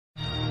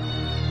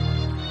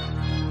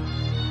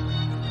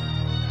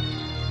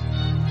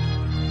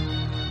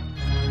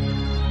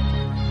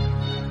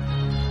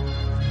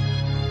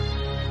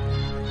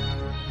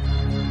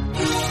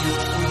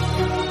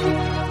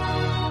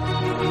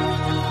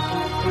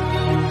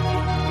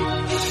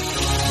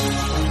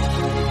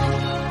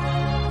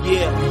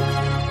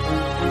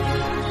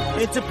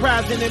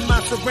enterprising in my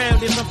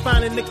surroundings. I'm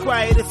finding the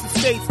quietest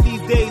estates these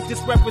days.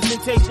 This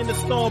representation of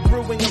storm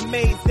brewing.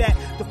 Amazed that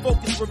the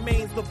focus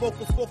remains the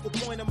focal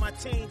point of my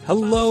change.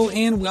 Hello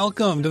and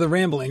welcome to the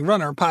Rambling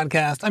Runner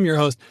Podcast. I'm your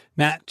host,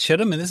 Matt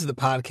Chittum, and this is the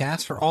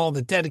podcast for all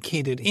the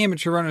dedicated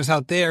amateur runners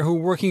out there who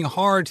are working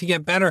hard to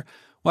get better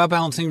while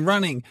balancing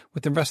running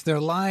with the rest of their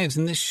lives.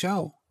 In this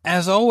show,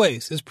 as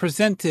always, is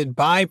presented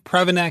by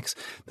Previnex,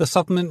 the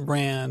supplement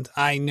brand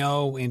I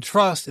know and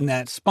trust, and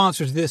that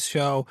sponsors this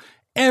show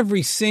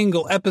every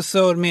single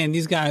episode. Man,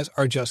 these guys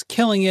are just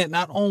killing it,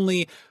 not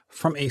only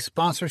from a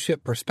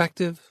sponsorship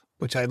perspective,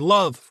 which I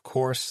love, of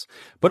course,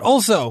 but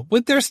also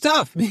with their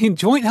stuff. I mean,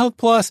 Joint Health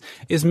Plus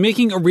is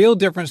making a real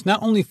difference,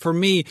 not only for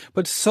me,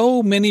 but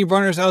so many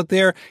runners out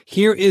there.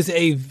 Here is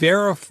a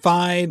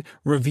verified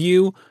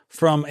review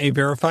from a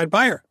verified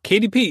buyer.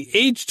 KDP,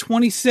 age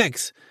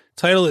 26.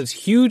 Title is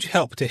Huge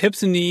Help to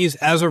Hips and Knees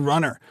as a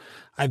Runner.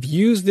 I've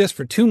used this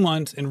for 2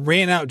 months and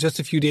ran out just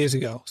a few days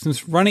ago.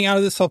 Since running out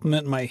of this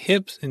supplement, my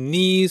hips and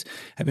knees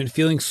have been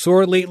feeling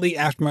sore lately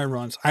after my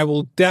runs. I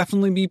will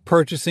definitely be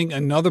purchasing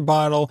another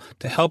bottle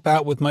to help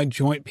out with my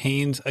joint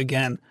pains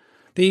again.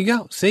 There you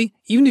go. See,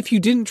 even if you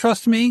didn't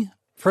trust me,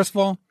 first of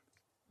all,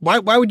 why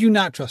would you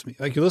not trust me?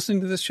 Like, you're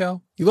listening to this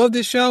show, you love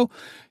this show,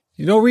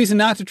 no reason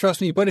not to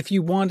trust me. But if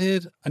you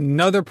wanted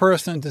another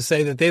person to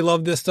say that they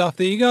love this stuff,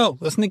 there you go.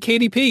 Listen to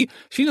KDP.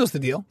 She knows the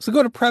deal. So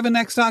go to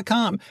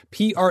Previnex.com,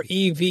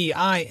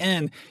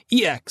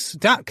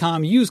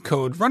 Previnex.com. Use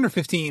code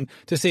RUNNER15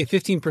 to save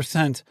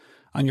 15%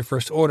 on your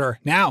first order.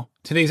 Now,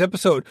 today's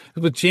episode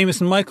is with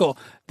Jamison Michael.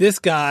 This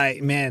guy,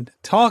 man,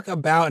 talk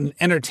about an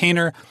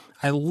entertainer.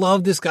 I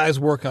love this guy's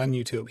work on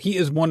YouTube. He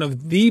is one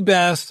of the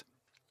best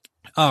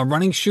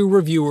running shoe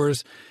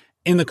reviewers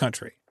in the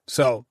country.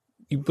 So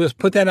you just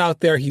put that out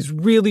there. He's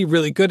really,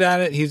 really good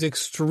at it. He's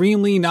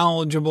extremely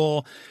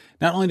knowledgeable.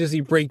 Not only does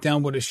he break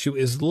down what a shoe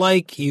is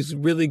like, he's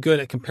really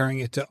good at comparing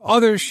it to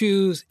other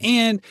shoes,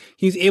 and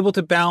he's able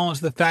to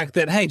balance the fact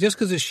that, hey, just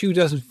because a shoe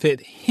doesn't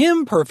fit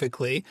him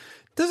perfectly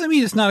doesn't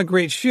mean it's not a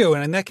great shoe.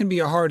 And that can be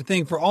a hard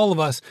thing for all of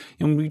us.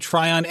 And when we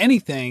try on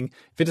anything,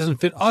 if it doesn't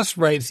fit us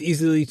right, it's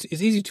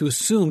easy to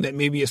assume that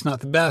maybe it's not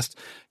the best.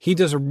 He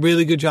does a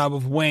really good job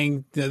of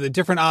weighing the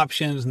different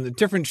options and the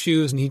different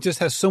shoes. And he just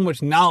has so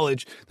much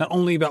knowledge, not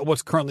only about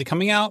what's currently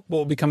coming out, what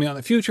will be coming out in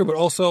the future, but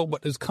also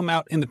what has come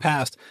out in the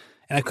past.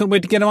 And I couldn't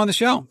wait to get him on the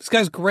show. This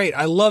guy's great.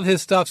 I love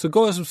his stuff. So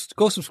go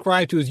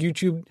subscribe to his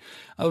YouTube.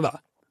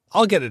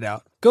 I'll get it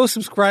out. Go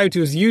subscribe to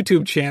his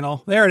YouTube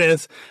channel. There it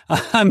is.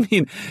 I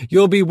mean,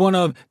 you'll be one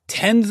of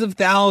tens of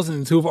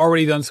thousands who've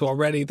already done so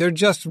already. They're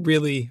just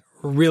really,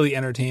 really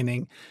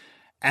entertaining,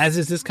 as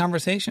is this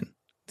conversation.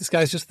 This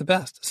guy's just the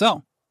best.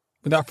 So,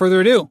 without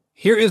further ado,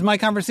 here is my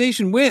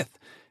conversation with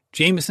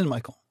Jamison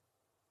Michael.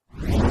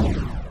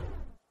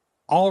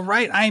 All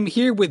right, I'm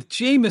here with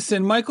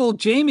Jamison Michael.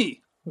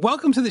 Jamie,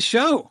 welcome to the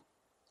show.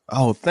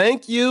 Oh,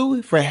 thank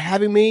you for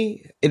having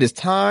me. It is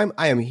time.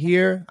 I am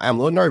here. I am a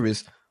little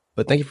nervous,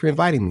 but thank you for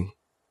inviting me.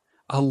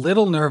 A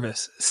little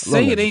nervous.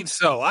 Say it ain't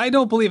so. I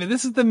don't believe it.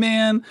 This is the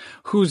man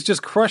who's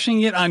just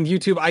crushing it on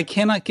YouTube. I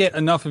cannot get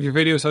enough of your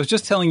videos. I was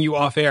just telling you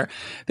off air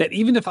that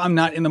even if I'm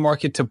not in the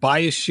market to buy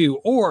a shoe,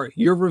 or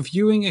you're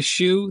reviewing a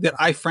shoe that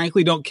I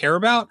frankly don't care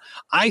about,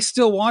 I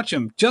still watch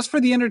them just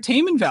for the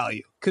entertainment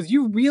value, because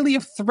you really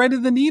have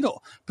threaded the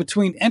needle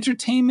between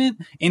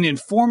entertainment and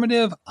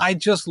informative. I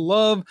just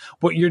love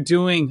what you're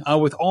doing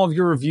with all of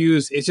your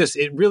reviews.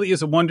 It really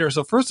is a wonder.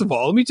 So first of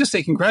all, let me just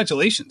say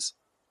congratulations.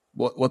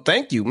 Well,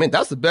 thank you, man.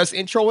 That's the best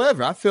intro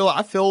ever. I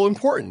feel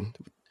important.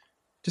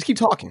 Just keep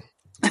talking.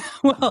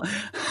 Well,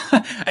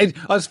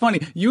 it's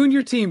funny. You and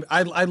your team,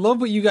 I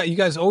love what you got. You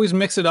guys always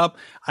mix it up.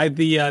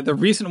 The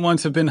recent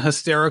ones have been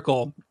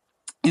hysterical.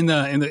 In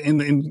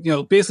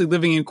basically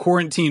living in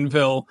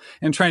Quarantineville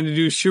and trying to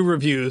do shoe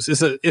reviews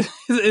is a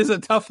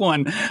tough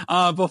one.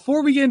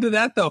 Before we get into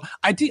that though,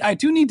 I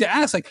do need to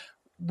ask, like,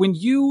 when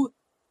you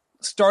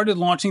started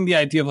launching the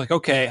idea of like,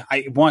 okay,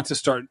 I want to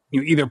start,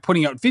 either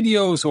putting out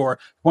videos or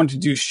want to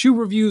do shoe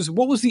reviews,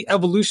 what was the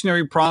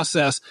evolutionary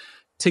process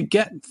to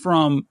get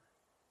from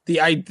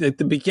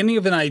the beginning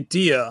of an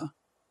idea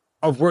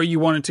of where you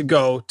wanted to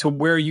go to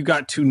where you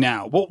got to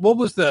now? What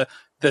was the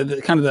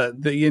kind of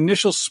the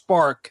initial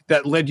spark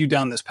that led you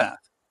down this path?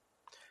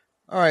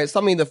 All right. So,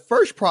 I mean, the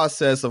first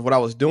process of what I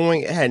was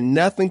doing, it had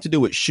nothing to do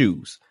with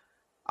shoes.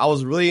 I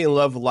was really in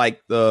love with like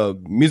the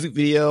music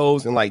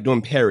videos and like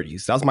doing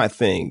parodies. That was my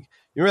thing.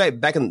 You remember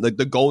like back in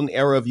the golden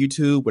era of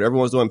YouTube where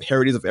everyone was doing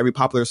parodies of every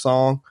popular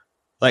song?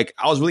 Like,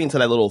 I was really into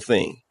that little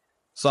thing.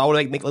 So I would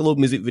like make little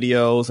music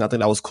videos, and I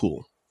think that was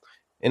cool.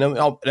 And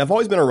I've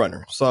always been a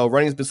runner. So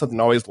running has been something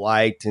I always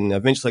liked. And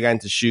eventually I got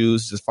into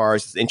shoes as far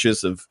as this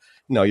interest of,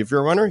 if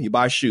you're a runner, you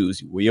buy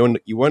shoes. You want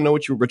to know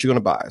what you're going to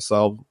buy.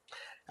 So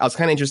I was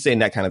kind of interested in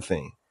that kind of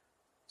thing.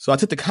 So I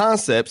took the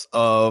concepts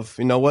of,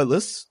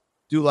 let's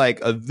do like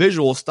a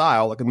visual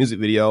style, like a music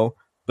video,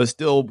 but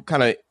still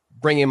kind of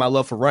bring in my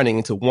love for running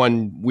into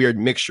one weird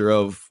mixture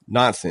of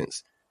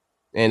nonsense.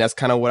 And that's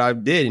kind of what I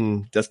did.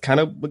 And that's kind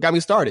of what got me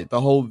started.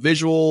 The whole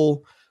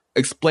visual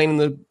explaining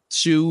the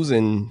shoes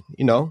and,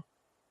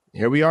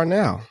 here we are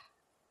now.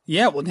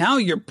 Yeah, well, now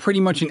you're pretty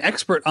much an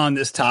expert on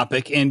this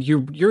topic, and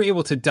you're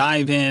able to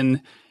dive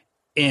in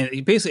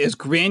and basically as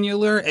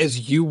granular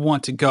as you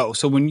want to go.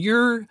 So when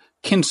you're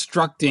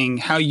constructing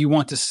how you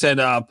want to set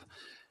up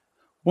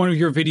one of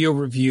your video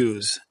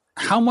reviews,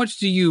 how much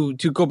do you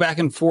go back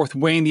and forth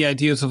weighing the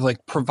ideas of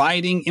like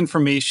providing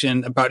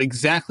information about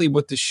exactly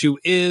what the shoe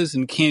is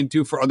and can't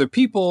do for other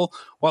people,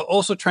 while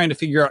also trying to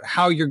figure out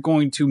how you're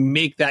going to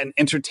make that an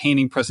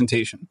entertaining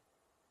presentation?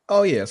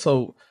 Oh yeah.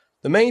 So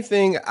the main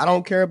thing, I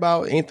don't care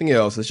about anything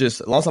else. It's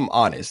just as long as I'm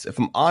honest. If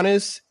I'm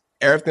honest,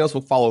 everything else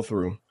will follow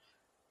through.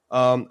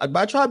 But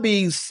I try to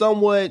be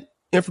somewhat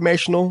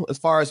informational as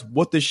far as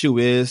what the shoe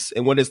is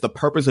and what is the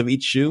purpose of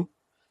each shoe.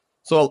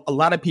 So a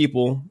lot of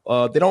people,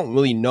 they don't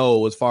really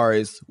know as far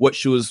as what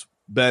shoe is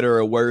better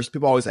or worse.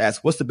 People always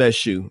ask, what's the best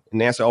shoe?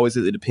 And the answer always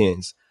is, it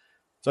depends.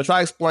 So I try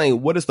to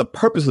explain what is the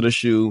purpose of the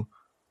shoe.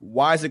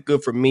 Why is it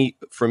good for me,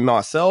 for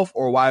myself,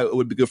 or why it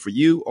would be good for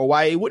you, or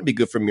why it wouldn't be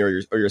good for me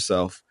or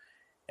yourself.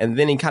 And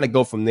then you kind of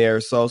go from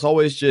there. So it's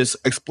always just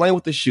explain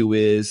what the shoe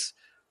is,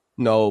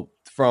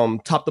 from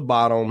top to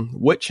bottom,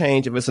 what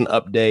changed if it's an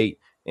update,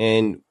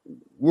 and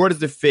where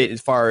does it fit as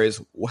far as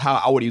how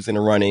I would use it in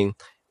running.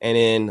 And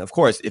then, of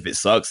course, if it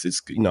sucks, it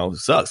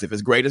sucks. If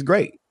it's great, it's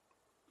great.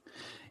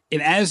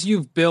 And as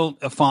you've built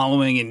a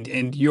following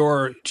and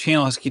your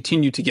channel has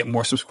continued to get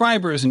more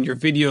subscribers and your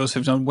videos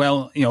have done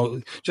well,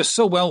 just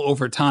so well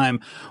over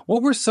time,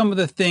 what were some of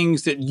the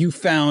things that you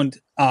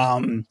found,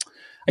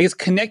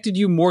 connected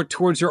you more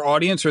towards your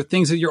audience, or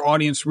things that your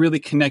audience really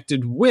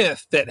connected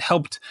with that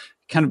helped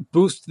kind of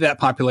boost that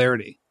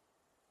popularity?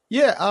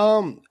 Yeah,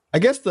 I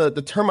guess the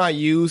term I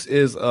use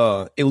is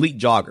elite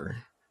jogger.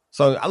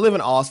 So I live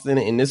in Austin,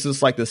 and this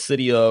is like the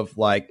city of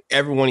like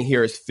everyone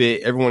here is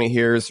fit, everyone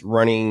here is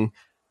running.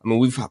 I mean,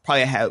 we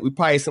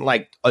probably sent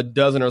like a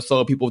dozen or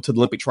so people to the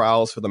Olympic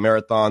trials for the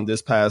marathon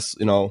this past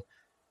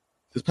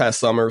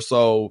summer.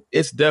 So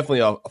it's definitely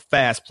a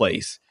fast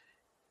place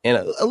and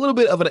a little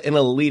bit of an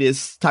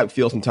elitist type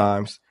feel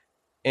sometimes.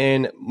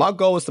 And my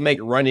goal is to make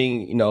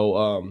running,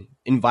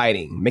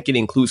 inviting, make it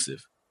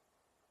inclusive.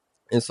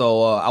 And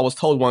so I was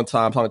told one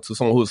time, talking to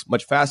someone who was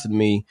much faster than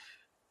me,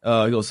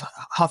 he goes,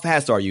 how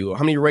fast are you?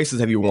 How many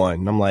races have you won?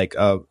 And I'm like,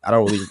 I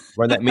don't really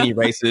run that many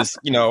races.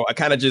 I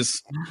kind of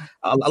just,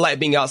 I like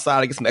being outside.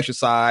 I get some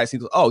exercise. He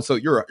goes, oh, so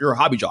you're a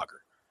hobby jogger.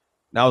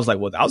 And I was like,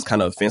 well, that was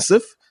kind of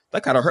offensive.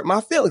 That kind of hurt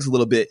my feelings a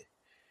little bit.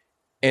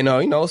 And,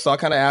 so I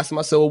kind of asked him,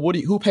 I said, well,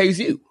 who pays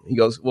you? He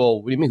goes,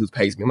 well, what do you mean who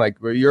pays me? I'm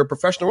like, well, you're a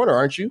professional runner,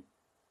 aren't you?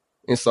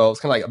 And so it's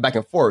kind of like back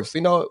and forth.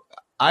 So,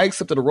 I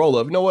accepted the role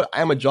of,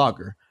 I am a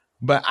jogger,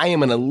 but I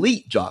am an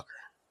elite jogger.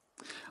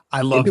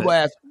 I love it. People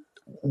ask,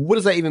 what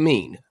does that even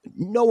mean?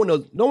 No one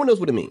knows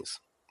what it means.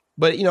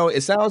 But,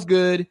 it sounds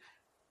good,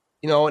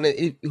 and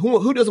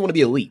who doesn't want to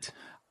be elite?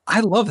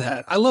 I love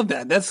that.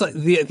 That's like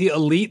the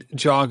elite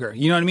jogger.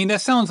 You know what I mean?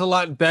 That sounds a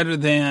lot better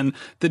than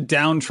the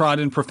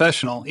downtrodden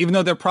professional, even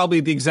though they're probably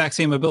the exact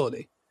same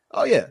ability.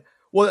 Oh, yeah.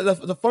 Well,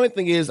 the funny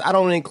thing is I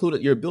don't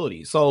include your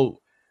ability.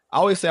 So I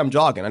always say I'm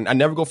jogging. I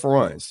never go for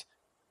runs.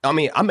 I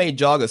mean, I may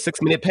jog a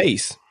 6-minute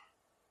pace.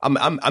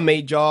 I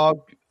may jog,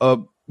 a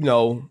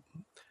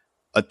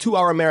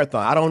 2-hour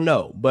marathon. I don't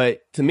know.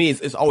 But to me,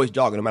 it's always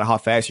jogging, no matter how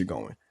fast you're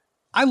going.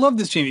 I love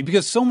this, Jamie,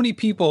 because so many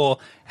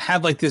people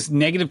have like this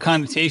negative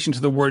connotation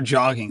to the word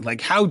jogging. Like,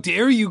 how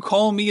dare you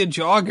call me a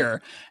jogger?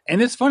 And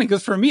it's funny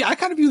because for me, I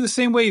kind of view the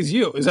same way as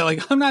you. Is that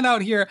like, I'm not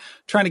out here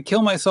trying to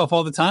kill myself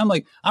all the time.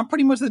 Like, I'm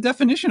pretty much the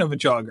definition of a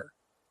jogger.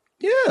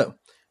 Yeah.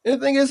 And the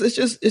thing is, it's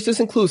just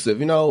inclusive.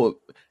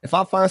 If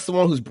I find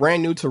someone who's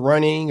brand new to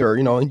running or,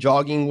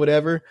 jogging,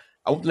 whatever,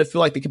 I want them to feel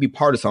like they could be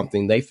part of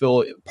something. They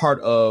feel part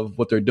of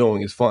what they're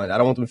doing is fun. I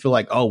don't want them to feel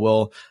like, oh,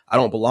 well, I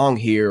don't belong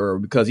here, or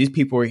because these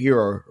people are here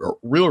are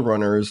real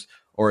runners,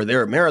 or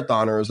they're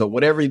marathoners, or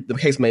whatever the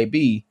case may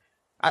be.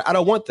 I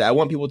don't want that. I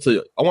want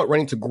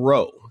running to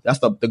grow. That's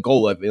the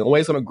goal of it. And the way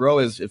it's going to grow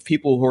is if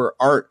people who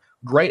aren't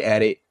great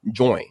at it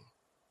join.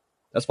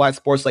 That's why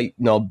sports like,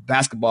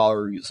 basketball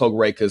are so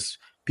great, because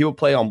people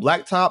play on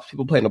blacktops,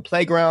 people play in the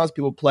playgrounds,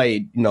 people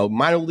play,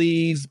 minor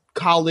leagues,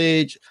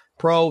 college,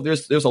 pro.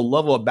 There's a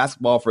level of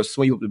basketball for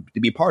so many people to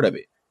be part of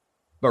it.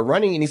 But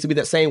running, it needs to be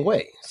that same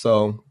way.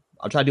 So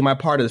I'll try to do my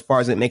part as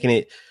far as making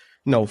it,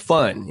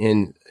 fun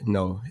and,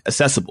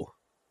 accessible.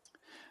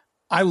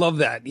 I love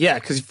that. Yeah.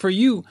 Cause for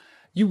you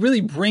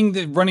really bring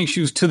the running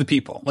shoes to the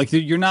people. Like,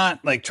 you're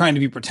not like trying to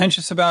be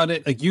pretentious about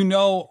it. Like,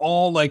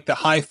 all like the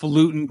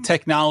highfalutin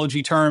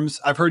technology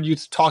terms. I've heard you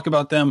talk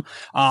about them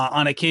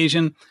on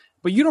occasion.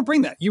 But you don't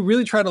bring that. You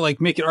really try to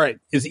like make it, all right,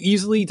 as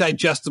easily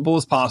digestible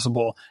as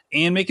possible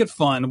and make it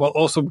fun, while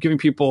also giving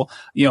people,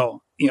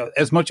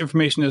 as much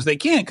information as they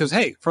can. Because,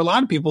 hey, for a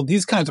lot of people,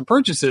 these kinds of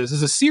purchases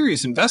is a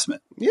serious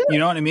investment. Yeah. You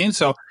know what I mean?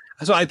 So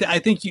I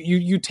think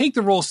you take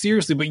the role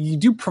seriously, but you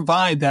do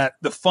provide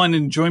the fun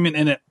and enjoyment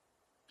in it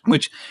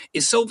which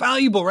is so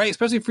valuable, right?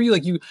 Especially for you.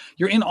 Like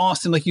you're in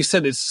Austin, like you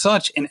said, it's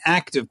such an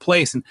active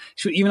place. And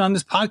shoot, even on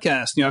this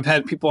podcast, I've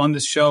had people on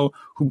this show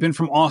who've been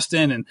from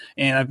Austin,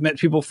 and I've met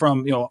people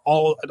from,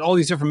 all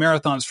these different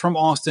marathons from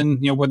Austin,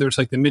 whether it's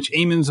like the Mitch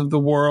Amons of the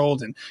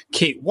world and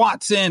Kate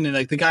Watson and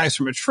like the guys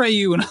from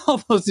Atreyu and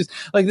all those,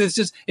 like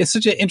it's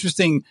such an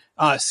interesting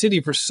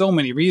city for so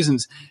many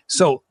reasons.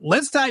 So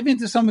let's dive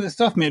into some of this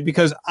stuff, man,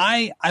 because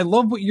I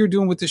love what you're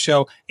doing with the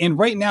show. And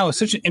right now is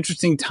such an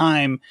interesting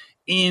time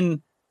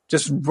in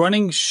just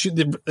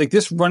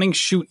this running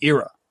shoe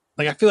era.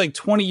 Like, I feel like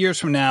 20 years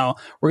from now,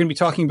 we're going to be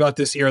talking about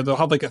this era. They'll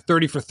have like a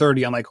 30 for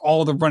 30 on like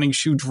all the running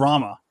shoe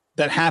drama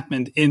that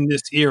happened in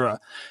this era.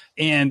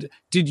 And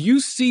did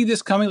you see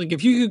this coming? Like,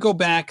 if you could go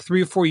back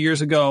 3 or 4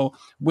 years ago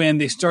when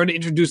they started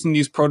introducing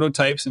these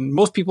prototypes, and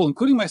most people,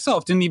 including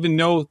myself, didn't even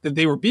know that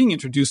they were being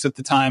introduced at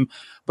the time.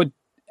 But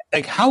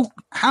like, how,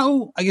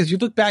 I guess you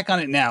look back on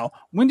it now,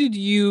 when did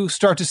you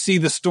start to see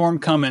the storm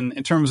coming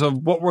in terms of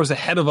what was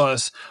ahead of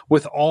us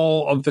with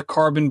all of the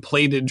carbon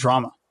plated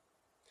drama?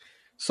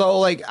 So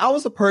like, I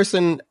was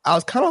kind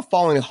of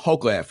following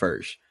Hoka at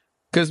first.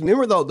 Because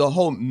remember the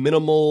whole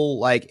minimal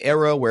like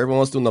era where everyone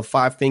was doing the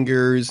 5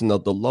 fingers and the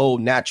low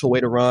natural way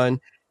to run.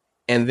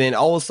 And then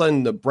all of a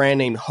sudden the brand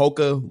name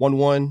Hoka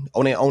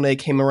One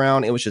came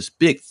around. It was just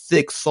big,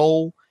 thick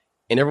sole.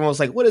 And everyone was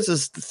like, what is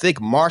this thick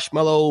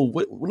marshmallow?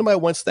 What nobody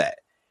wants that.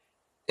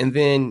 And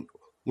then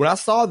when I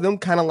saw them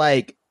kind of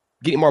like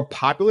getting more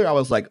popular, I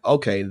was like,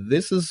 okay,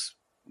 this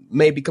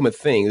may become a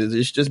thing.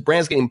 It's just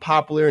brands getting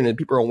popular and then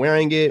people are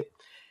wearing it.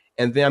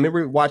 And then I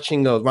remember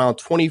watching around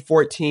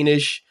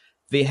 2014-ish,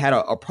 they had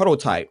a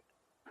prototype.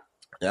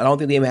 I don't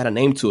think they even had a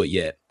name to it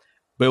yet.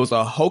 But it was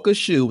a Hoka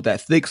shoe with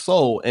that thick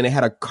sole, and it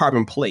had a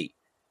carbon plate.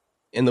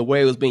 And the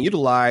way it was being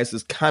utilized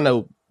is kind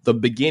of the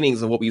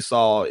beginnings of what we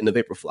saw in the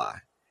Vaporfly.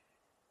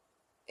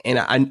 And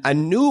I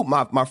knew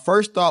my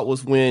first thought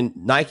was when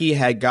Nike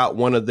had got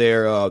one of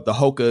their the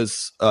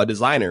Hoka's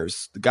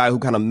designers, the guy who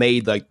kind of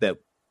made like the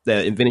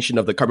invention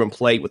of the carbon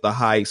plate with the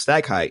high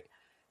stack height.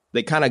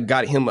 They kind of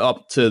got him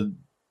up to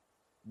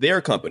their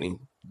company,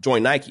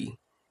 join Nike.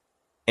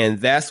 And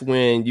that's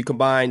when you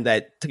combine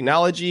that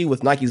technology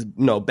with Nike's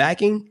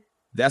backing.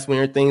 That's when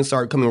everything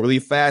started coming really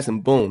fast,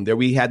 and boom, there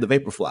we had the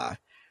Vaporfly.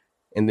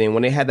 And then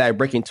when they had that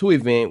Breaking 2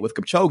 event with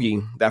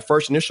Kipchoge, that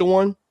first initial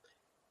one,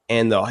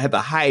 and had the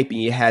hype,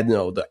 and you had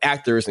the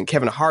actors and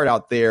Kevin Hart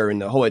out there,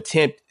 and the whole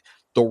attempt,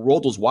 the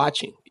world was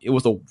watching. It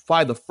was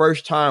probably the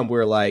first time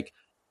where like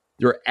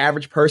your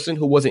average person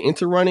who wasn't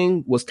into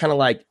running was kind of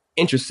like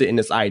interested in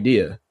this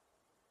idea.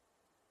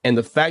 And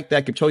the fact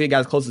that Kipchoge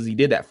got as close as he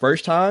did that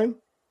first time,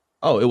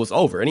 it was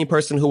over. Any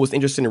person who was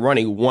interested in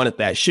running wanted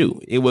that shoe.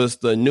 It was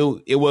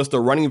the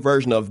running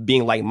version of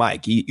being like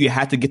Mike. You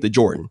had to get the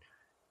Jordan.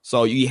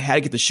 So you had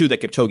to get the shoe that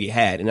Kipchoge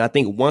had. And I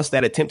think once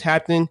that attempt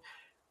happened,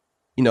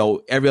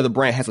 every other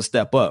brand has to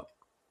step up.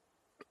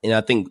 And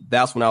I think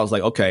that's when I was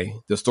like, okay,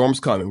 the storm's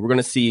coming. We're going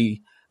to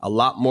see a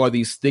lot more of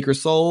these thicker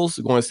soles.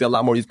 We're going to see a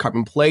lot more of these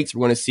carbon plates.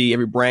 We're going to see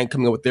every brand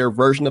coming up with their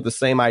version of the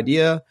same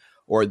idea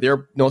or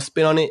their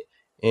spin on it.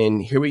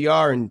 And here we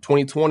are in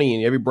 2020,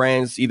 and every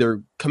brand's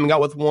either coming out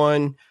with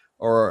one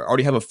or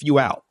already have a few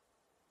out.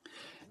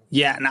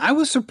 Yeah, and I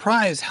was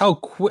surprised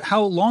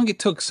how long it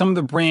took some of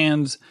the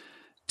brands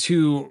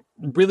to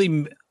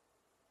really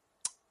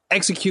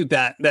execute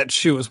that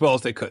shoe as well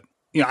as they could.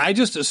 I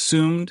just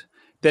assumed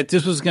that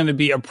this was going to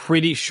be a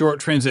pretty short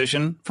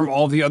transition from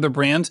all the other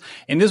brands.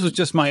 And this was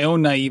just my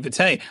own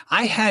naivete.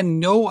 I had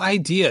no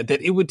idea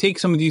that it would take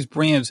some of these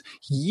brands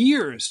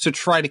years to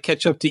try to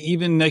catch up to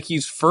even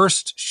Nike's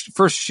first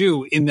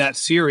shoe in that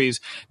series.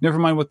 Never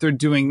mind what they're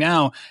doing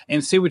now.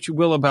 And say what you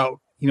will about,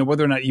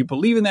 whether or not you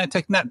believe in that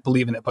not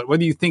believe in it, but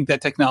whether you think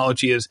that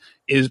technology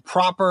is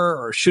proper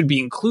or should be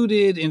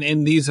included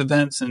in these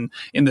events and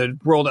in the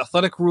World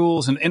Athletic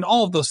Rules and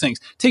all of those things.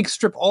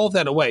 Strip all of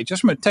that away. Just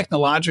from a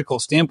technological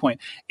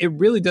standpoint, it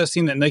really does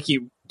seem that Nike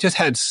just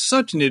had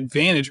such an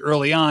advantage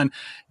early on.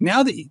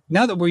 Now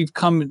that we've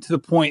come to the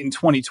point in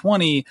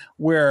 2020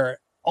 where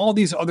all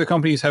these other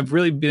companies have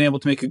really been able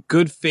to make a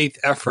good faith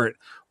effort,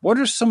 what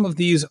are some of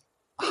these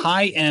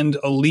high-end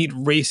elite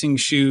racing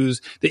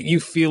shoes that you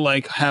feel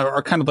like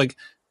are kind of like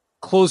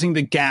closing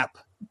the gap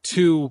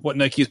to what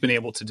Nike's been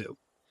able to do?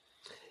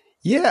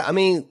 Yeah, I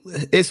mean,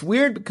 it's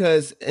weird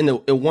because in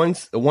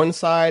one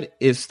side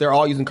is they're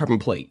all using carbon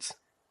plates.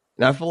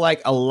 And I feel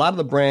like a lot of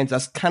the brands,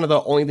 that's kind of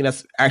the only thing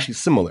that's actually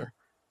similar.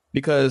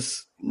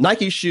 Because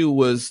Nike's shoe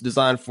was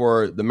designed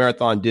for the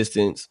marathon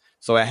distance,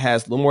 so it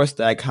has a little more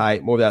stack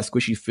height, more of that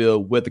squishy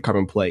feel with the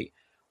carbon plate.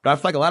 But I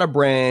feel like a lot of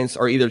brands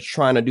are either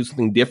trying to do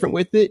something different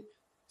with it,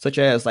 such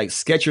as like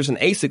Skechers and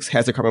Asics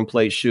has a carbon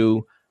plate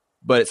shoe,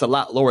 but it's a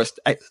lot lower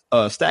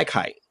stack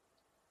height.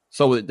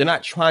 So they're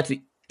not trying to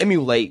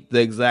emulate the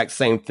exact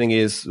same thing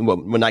as what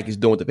Nike's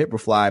doing with the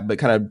Vaporfly, but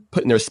kind of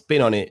putting their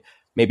spin on it,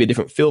 maybe a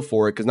different feel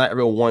for it, because not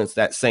everyone wants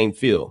that same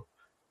feel.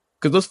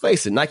 Because let's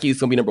face it, Nike is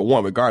going to be number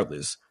one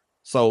regardless.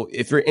 So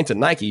if you're into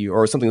Nike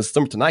or something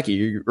similar to Nike,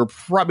 you're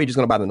probably just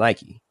going to buy the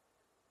Nike.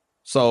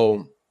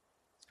 So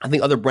I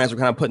think other brands are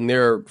kind of putting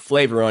their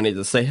flavor on it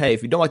to say, hey,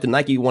 if you don't like the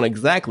Nike one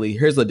exactly,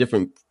 here's a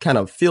different kind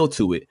of feel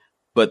to it,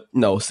 but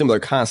no, similar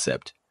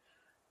concept.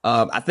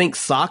 I think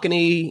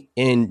Saucony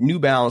and New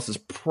Balance is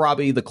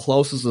probably the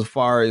closest as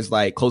far as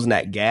like closing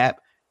that gap,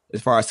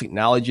 as far as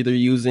technology they're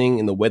using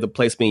and the way the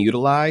plate's being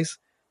utilized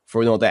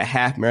for, that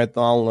half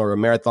marathon or a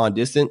marathon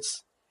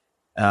distance.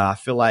 I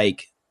feel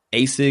like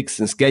Asics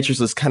and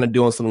Skechers is kind of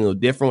doing something a little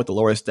different with the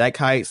lower stack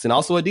heights, and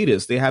also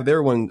Adidas. They have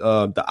their one,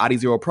 the Adi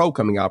Zero Pro,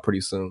 coming out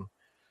pretty soon.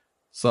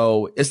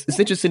 So it's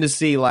interesting to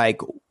see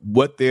like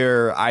what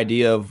their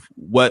idea of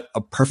what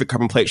a perfect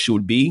carbon plate shoe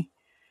would be.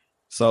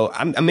 So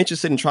I'm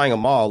interested in trying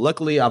them all.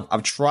 Luckily,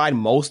 I've tried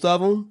most of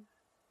them,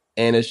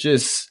 and they're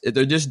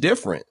just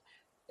different.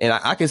 And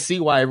I can see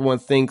why everyone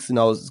thinks,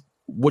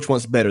 which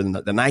one's better than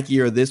the Nike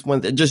or this one.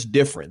 They're just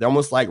different. They're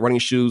almost like running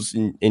shoes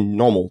in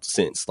normal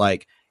sense.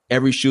 Like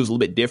every shoe is a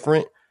little bit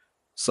different.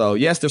 So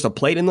yes, there's a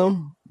plate in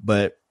them,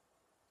 but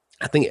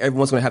I think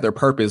everyone's going to have their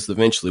purpose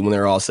eventually when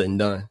they're all said and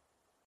done.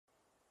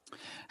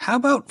 How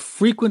about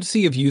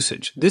frequency of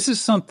usage? This is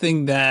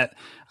something that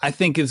I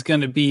think is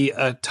going to be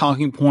a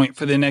talking point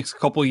for the next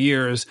couple of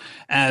years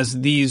as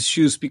these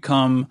shoes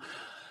become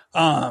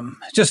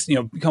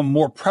become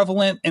more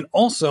prevalent, and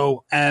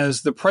also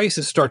as the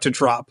prices start to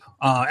drop,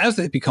 as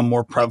they become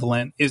more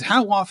prevalent, is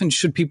how often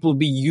should people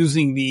be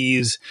using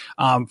these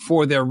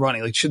for their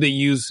running? Like, should they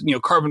use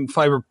carbon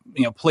fiber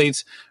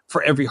plates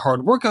for every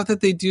hard workout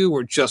that they do,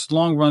 or just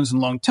long runs and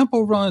long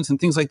tempo runs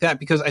and things like that?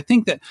 Because I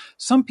think that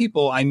some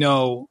people I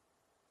know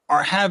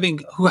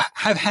who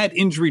have had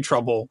injury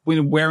trouble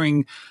when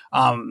wearing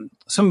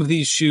some of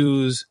these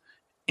shoes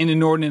an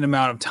inordinate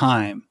amount of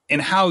time,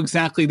 and how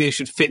exactly they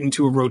should fit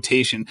into a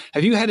rotation.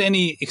 Have you had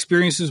any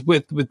experiences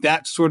with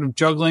that sort of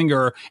juggling,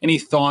 or any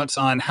thoughts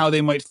on how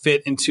they might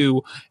fit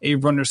into a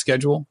runner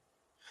schedule?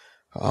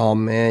 Oh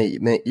man,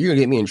 you're gonna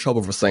get me in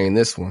trouble for saying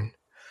this one.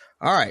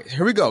 All right,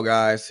 here we go,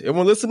 guys.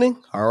 Everyone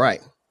listening? All right,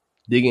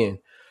 dig in.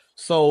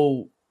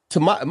 So, to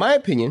my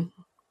opinion,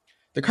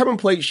 the carbon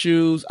plate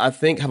shoes, I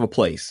think, have a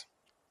place.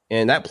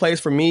 And that place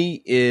for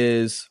me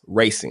is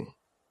racing.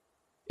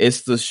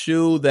 It's the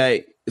shoe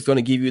that is going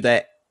to give you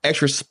that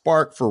extra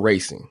spark for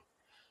racing.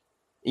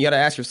 You got to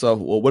ask yourself,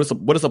 well, what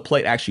does a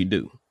plate actually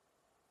do?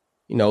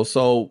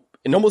 So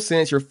in normal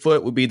sense, your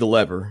foot would be the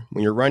lever.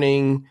 When you're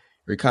running,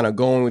 you're kind of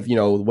going with,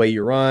 the way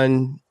you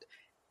run.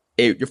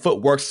 Your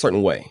foot works a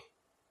certain way.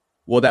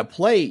 Well, that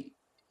plate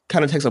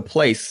kind of takes a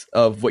place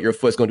of what your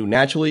foot's going to do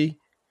naturally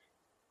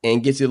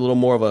and gets you a little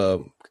more of a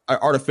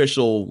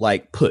artificial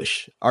like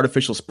push,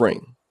 artificial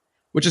spring,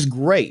 which is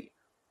great.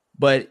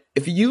 But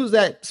if you use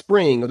that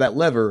spring or that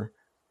lever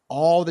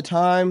all the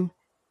time,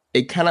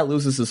 it kind of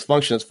loses its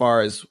function as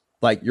far as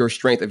like your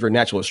strength of your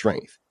natural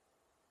strength.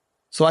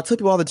 So I tell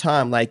people all the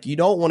time, like, you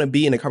don't want to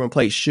be in a carbon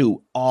plate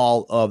shoe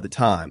all of the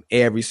time,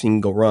 every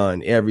single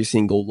run, every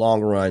single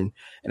long run.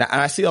 And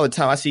I see all the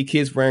time, I see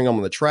kids wearing them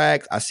on the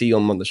track. I see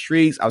them on the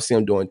streets. I see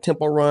them doing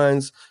tempo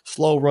runs,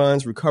 slow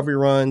runs, recovery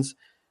runs.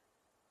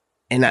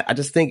 And I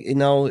just think,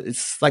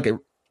 it's like to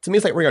me,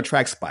 it's like wearing a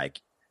track spike.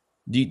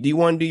 Do you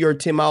want to do your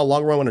 10-mile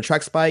long run on a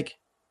track spike?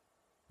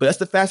 But that's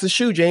the fastest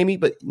shoe, Jamie.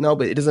 But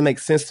it doesn't make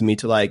sense to me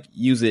to like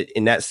use it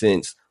in that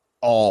sense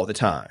all the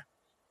time.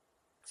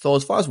 So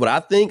as far as what I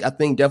think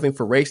definitely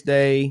for race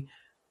day,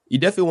 you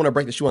definitely want to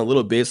break the shoe on a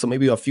little bit. So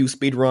maybe a few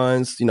speed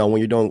runs, when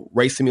you're doing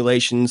race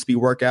simulations, speed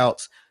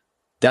workouts,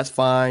 that's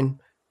fine.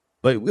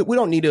 But we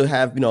don't need to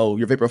have,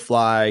 your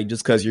Vaporfly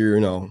just because you're,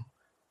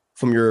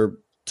 from your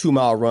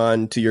 2-mile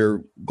run to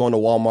your going to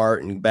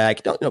Walmart and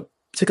back.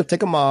 Take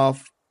them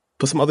off,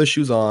 put some other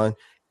shoes on.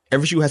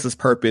 Every shoe has its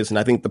purpose. And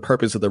I think the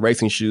purpose of the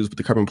racing shoes with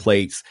the carbon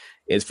plates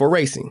is for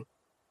racing.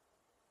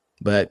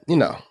 But,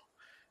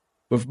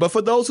 but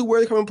for those who wear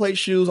the carbon plate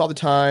shoes all the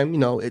time,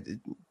 to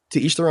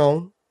each their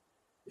own.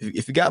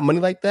 If you got money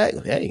like that,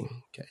 hey,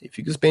 if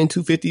you can spend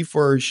 $250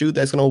 for a shoe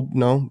that's going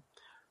to,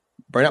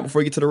 burn out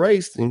before you get to the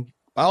race, then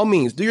by all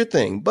means, do your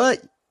thing.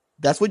 But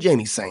that's what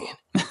Jamie's saying.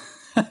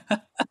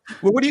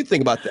 Well, what do you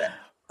think about that?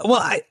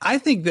 Well, I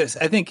think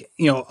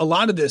a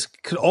lot of this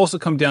could also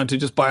come down to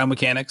just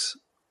biomechanics,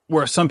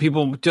 where some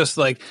people just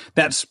like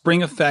that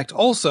spring effect.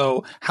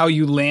 Also, how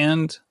you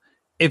land,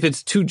 if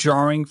it's too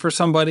jarring for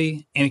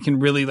somebody and it can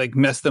really like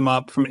mess them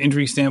up from an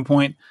injury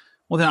standpoint,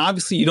 well, then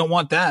obviously you don't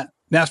want that.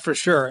 That's for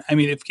sure. I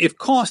mean, if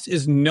cost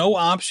is no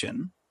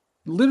option,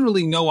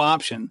 literally no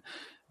option,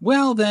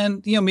 well,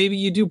 then, maybe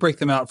you do break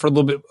them out for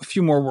a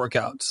few more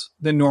workouts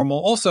than normal.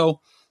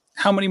 Also,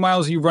 how many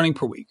miles are you running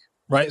per week?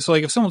 Right. So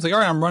like if someone's like, all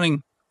right, I'm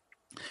running,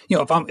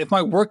 if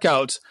my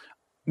workouts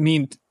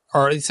mean,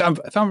 or if I'm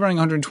running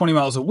 120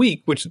 miles a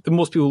week, which the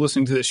most people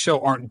listening to this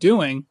show aren't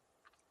doing,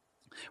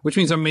 which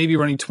means I'm maybe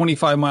running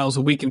 25 miles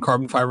a week in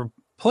carbon fiber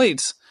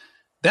plates,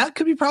 that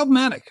could be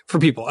problematic for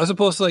people, as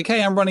opposed to like,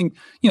 hey, I'm running,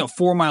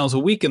 4 miles a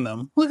week in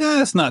them. Look,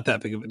 that's not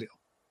that big of a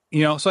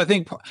deal. So I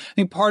think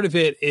part of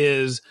it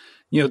is,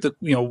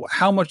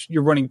 how much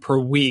you're running per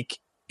week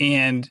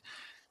and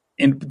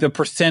the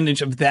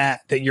percentage of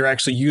that you're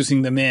actually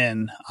using them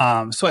in.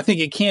 So I think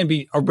it can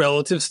be a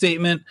relative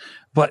statement,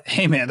 But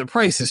hey, man, the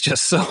price is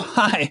just so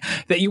high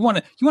that you want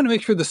to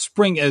make sure the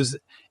spring is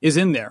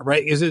in there,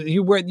 right? Is it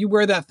you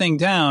wear that thing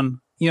down?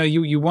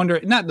 You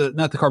wonder, not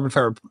the carbon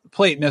fiber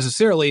plate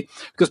necessarily,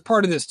 because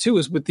part of this too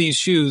is with these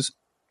shoes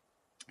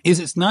is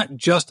it's not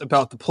just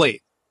about the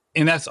plate.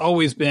 And that's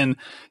always been,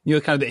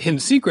 kind of the hidden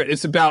secret.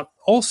 It's about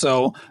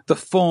also the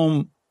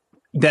foam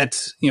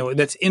that's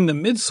in the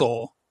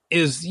midsole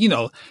is,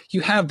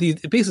 you have these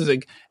basically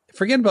like,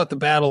 forget about the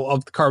battle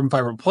of the carbon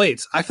fiber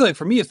plates. I feel like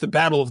for me, it's the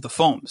battle of the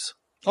foams.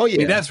 Oh yeah. I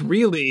mean, that's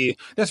really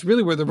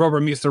where the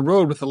rubber meets the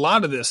road with a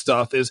lot of this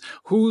stuff is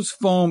whose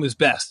foam is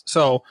best.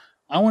 So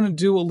I want to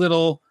do a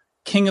little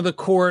king of the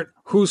court,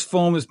 whose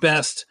foam is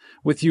best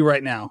with you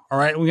right now. All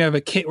right. We have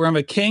a king or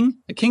the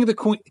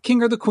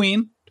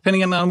queen,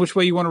 depending on which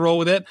way you want to roll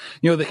with it.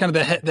 The kind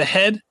of the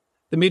head,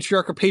 the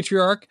matriarch or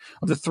patriarch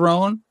of the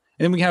throne.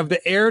 And then we have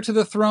the heir to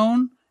the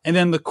throne and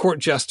then the court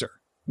jester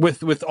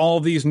with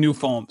all these new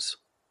foams.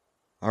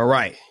 All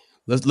right.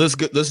 Let's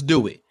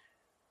do it.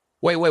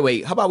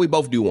 Wait. How about we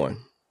both do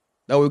one?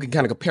 That way we can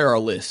kind of compare our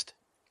list.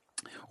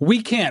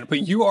 We can't,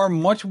 but you are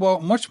much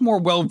more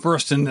well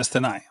versed in this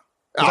than I am.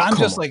 I'm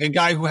just like a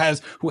guy who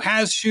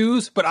has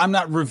shoes, but I'm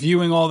not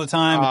reviewing all the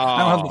time. I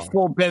don't have the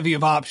full bevy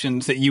of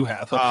options that you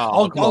have. So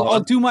I'll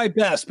do my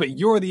best, but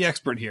you're the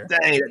expert here.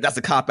 Dang, that's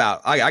a cop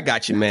out. I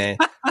got you, man.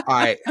 All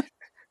right,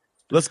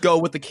 let's go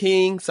with the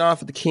king. Start off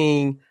with the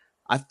king.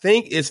 I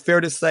think it's fair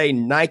to say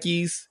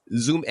Nike's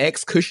Zoom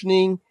X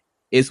cushioning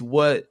is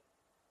what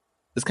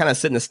is kind of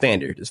setting the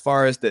standard as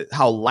far as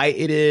how light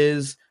it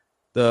is,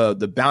 the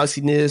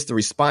bounciness, the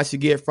response you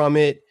get from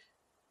it.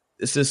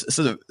 This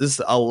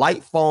is a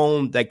light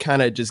foam that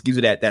kind of just gives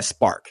you that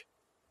spark.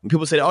 When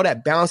people say, "Oh,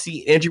 that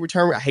bouncy energy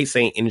return," I hate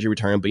saying energy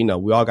return, but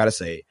we all got to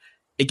say it.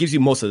 It gives you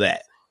most of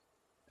that.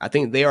 I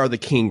think they are the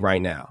king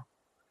right now.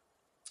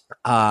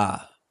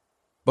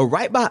 But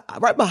right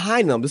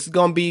behind them, this is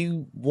gonna be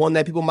one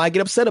that people might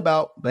get upset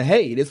about. But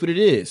hey, it is what it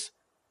is.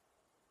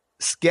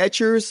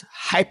 Skechers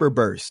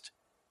Hyperburst.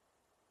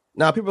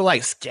 Now, people are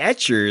like,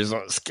 Skechers?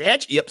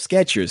 Yep,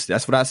 Skechers.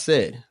 That's what I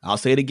said. I'll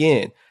say it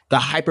again. The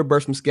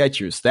Hyperburst from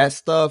Skechers. That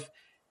stuff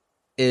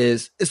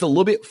it's a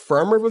little bit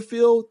firmer of a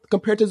feel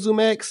compared to Zoom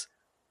X,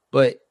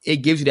 but it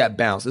gives you that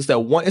bounce. It's the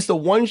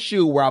one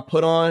shoe where I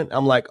put on,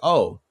 I'm like,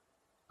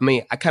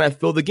 I kind of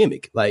feel the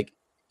gimmick. Like,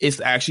 it's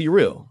actually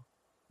real.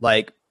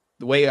 Like,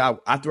 the way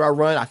after I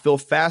run, I feel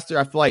faster.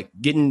 I feel like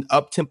getting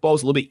up tempo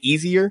is a little bit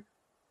easier.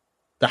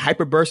 The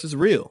Hyperburst is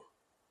real.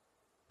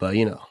 But,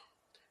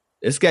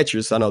 it's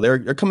Skechers. I know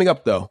they're coming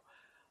up though.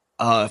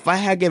 If I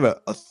had give a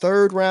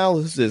third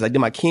round, I did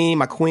my king,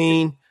 my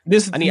queen.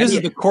 This is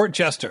the court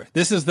jester.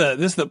 This is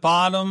the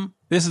bottom.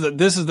 This is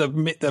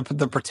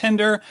the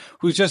pretender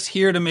who's just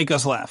here to make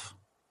us laugh.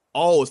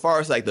 Oh, as far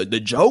as like the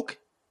joke?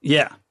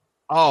 Yeah.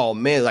 Oh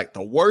man, like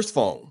the worst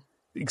foam.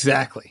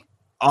 Exactly.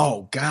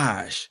 Oh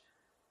gosh.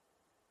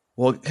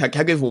 Well, can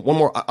I give one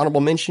more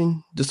honorable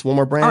mention? Just one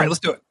more brand. All right,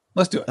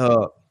 let's do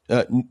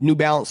it. New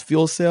Balance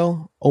Fuel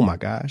Cell. Oh my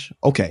gosh.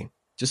 Okay.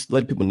 Just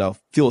let people know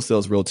Fuel Cell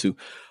is real too.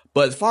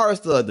 But as far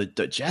as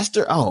the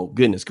jester, oh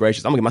goodness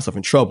gracious, I'm gonna get myself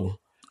in trouble.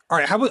 All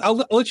right, how about I'll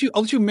let you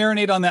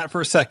marinate on that for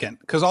a second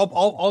because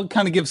I'll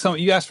kind of give some.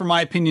 You asked for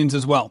my opinions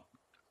as well,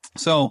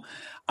 so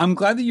I'm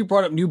glad that you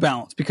brought up New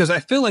Balance because I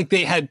feel like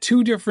they had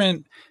two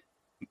different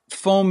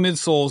foam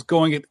midsoles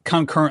going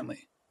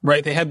concurrently.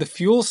 Right, they had the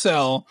Fuel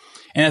Cell,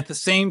 and at the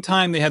same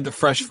time they had the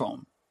Fresh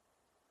Foam.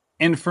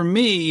 And for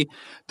me,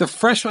 the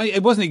Fresh,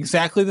 it wasn't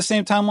exactly the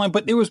same timeline,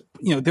 but it was,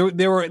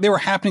 they were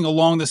happening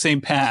along the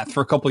same path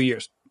for a couple of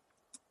years.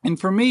 And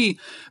for me,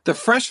 the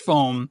Fresh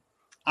Foam,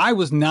 I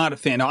was not a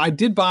fan. Now, I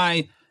did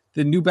buy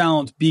the New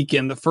Balance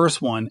Beacon, the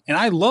first one, and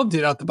I loved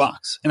it out the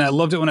box. And I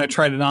loved it when I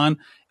tried it on.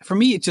 For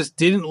me, it just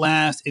didn't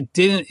last. It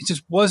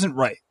just wasn't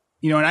right.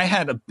 And I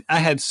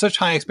had such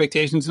high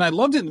expectations and I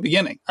loved it in the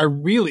beginning. I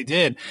really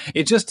did.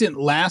 It just didn't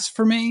last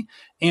for me.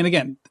 And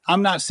again,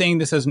 I'm not saying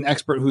this as an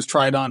expert who's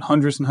tried on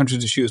hundreds and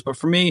hundreds of shoes, but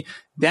for me,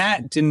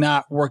 that did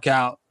not work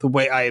out the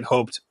way I had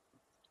hoped.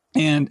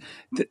 And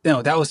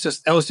that was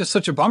just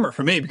such a bummer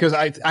for me because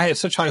I had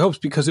such high hopes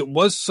because it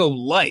was so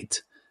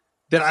light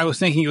that I was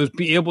thinking it would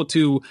be able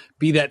to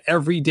be that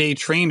everyday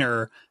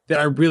trainer that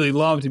I really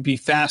love to be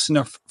fast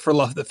enough for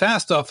the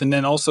fast stuff and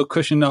then also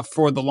cushion enough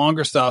for the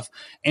longer stuff.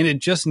 And it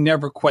just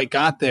never quite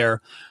got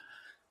there.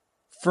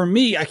 For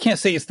me, I can't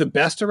say it's the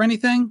best or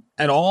anything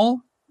at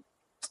all,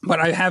 but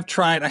I have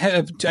tried.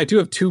 I do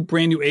have two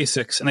brand new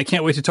Asics, and I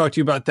can't wait to talk to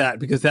you about that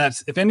because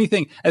that's, if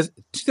anything, as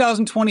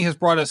 2020 has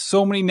brought us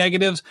so many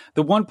negatives,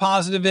 the one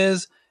positive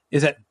is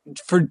that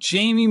for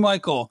Jami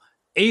Michael,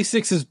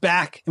 Asics is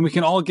back and we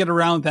can all get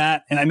around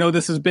that. And I know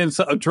this has been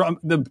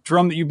the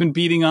drum that you've been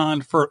beating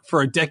on for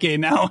a decade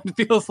now.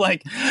 It feels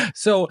like.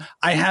 So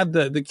I have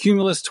the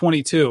Cumulus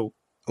 22.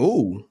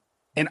 Ooh.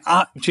 And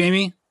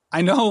Jami,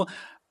 I know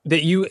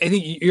that I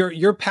think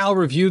your pal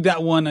reviewed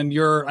that one on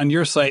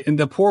your site, and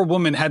the poor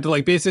woman had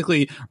to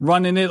basically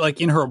run in it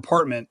in her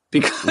apartment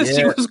because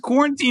she was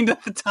quarantined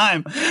at the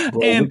time.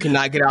 Bro, and we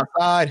cannot get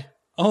outside.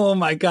 Oh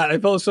my God. I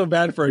felt so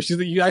bad for her. She's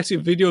like, you actually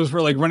have videos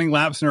for like running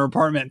laps in her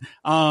apartment.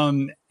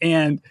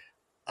 And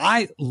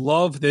I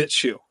love that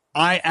shoe.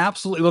 I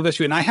absolutely love that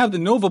shoe. And I have the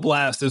Nova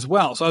Blast as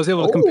well. So I was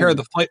able to compare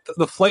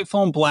the Flight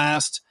Foam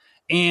Blast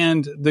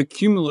and the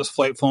Cumulus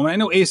Flight Foam. And I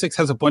know ASICS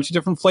has a bunch of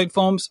different flight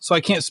foams, so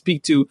I can't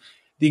speak to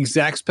the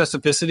exact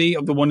specificity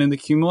of the one in the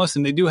Cumulus.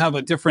 And they do have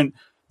a different,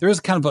 there's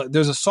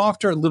a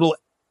softer little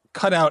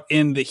cutout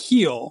in the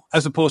heel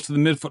as opposed to the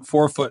midfoot,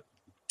 forefoot.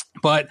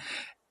 But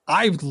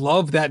I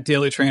love that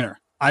daily trainer.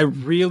 I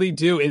really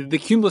do. And the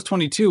Cumulus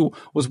 22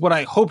 was what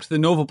I hoped the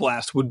Nova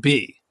Blast would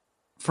be.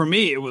 For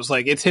me, it was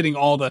like it's hitting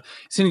all the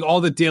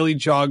daily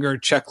jogger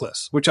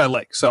checklists, which I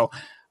like. So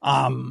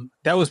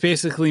that was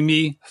basically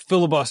me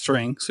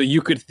filibustering so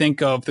you could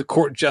think of the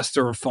court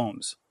jester of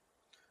foams.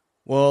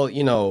 Well,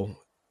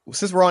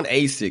 since we're on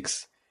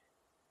ASICs,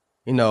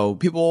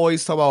 people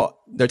always talk about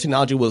their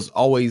technology was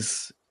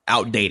always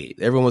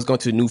outdated. Everyone was going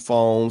to new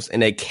foams,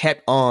 and they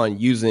kept on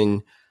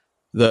using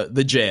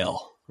the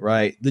gel,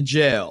 right? The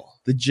gel.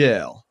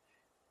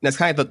 And that's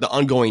kind of the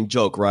ongoing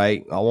joke,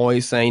 right? I'm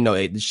always saying,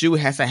 the shoe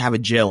has to have a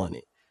gel in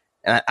it.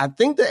 And I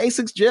think the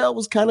ASICS gel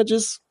was kind of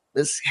just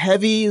this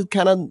heavy,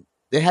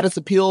 it had its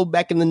appeal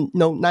back in the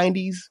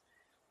 90s,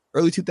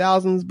 early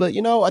 2000s. But,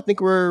 I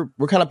think we're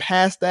kind of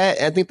past that.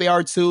 And I think they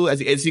are too.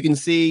 As you can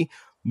see,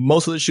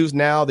 most of the shoes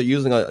now, they're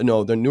using,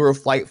 their newer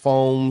flight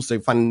foams. They're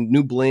finding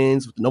new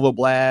blends with the Nova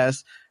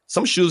Blast.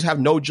 Some shoes have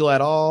no gel at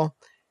all.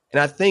 And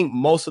I think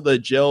most of the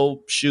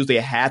gel shoes, they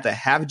have to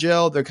have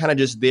gel. They're kind of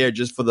just there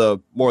just for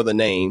more of the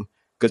name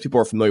because people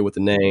are familiar with the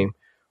name.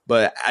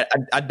 But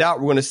I doubt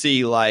we're going to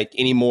see like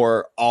any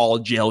more all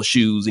gel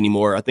shoes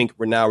anymore. I think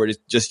we're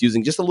just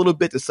using just a little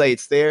bit to say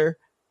it's there.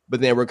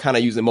 But then we're kind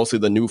of using mostly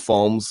the new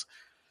foams.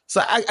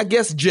 So I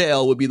guess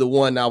gel would be the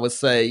one I would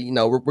say,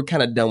 we're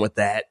kind of done with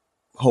that.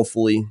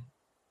 Hopefully,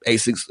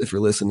 ASICS, if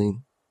you're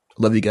listening,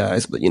 love you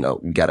guys. But,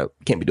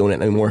 can't be doing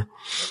it anymore.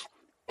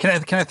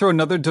 Can I throw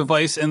another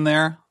device in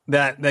there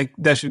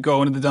that should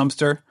go into the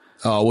dumpster?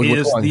 Oh,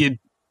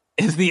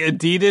 is the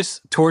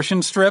Adidas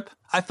torsion strip.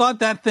 I thought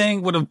that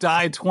thing would have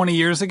died 20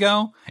 years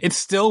ago. It's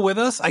still with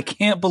us. I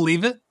can't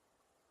believe it.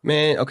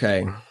 Man,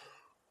 okay.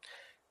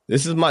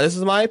 This is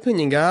my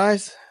opinion,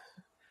 guys.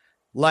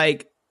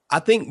 Like, I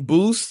think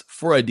Boost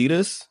for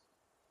Adidas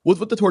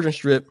with the torsion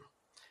strip,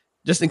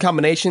 just in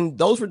combination,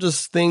 those were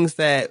just things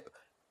that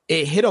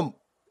it hit them.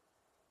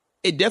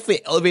 It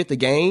definitely elevated the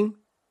game.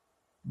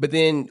 But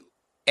then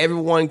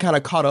everyone kind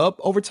of caught up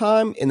over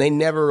time, and they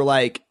never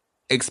like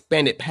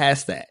expanded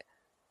past that.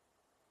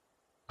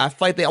 I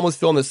feel like they almost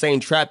fell in the same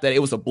trap that it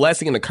was a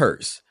blessing and a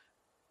curse.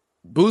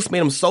 Boost made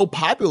them so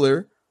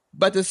popular,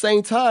 but at the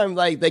same time,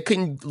 like they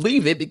couldn't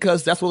leave it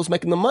because that's what was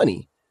making them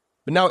money.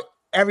 But now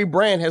every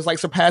brand has like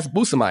surpassed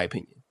Boost, in my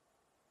opinion.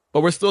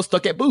 But we're still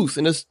stuck at Boost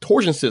in this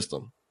torsion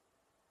system,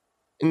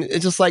 and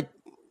it's just like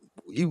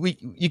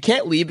you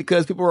can't leave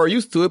because people are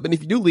used to it. But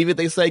if you do leave it,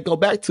 they say go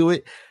back to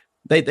it.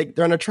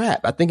 They're in a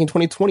trap. I think in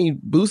 2020,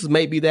 Boost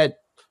may be that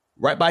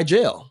right by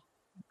jail.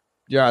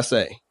 Dare I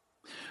say?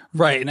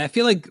 Right, and I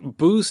feel like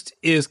Boost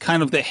is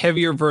kind of the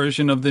heavier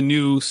version of the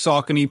new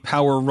Saucony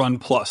Power Run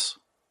Plus.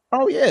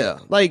 Oh yeah,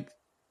 like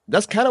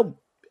that's kind of.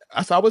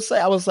 I would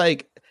say I was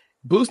like,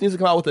 Boost needs to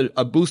come out with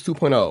a Boost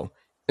 2.0,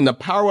 and the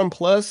Power Run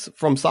Plus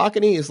from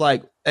Saucony is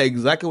like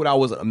exactly what I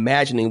was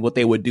imagining what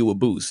they would do with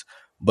Boost.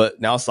 But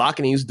now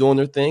Saucony is doing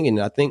their thing,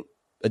 and I think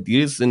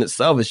Adidas in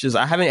itself is just.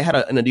 I haven't had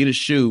an Adidas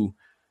shoe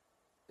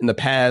in the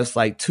past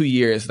like 2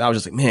 years. And I was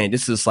just like, man,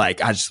 this is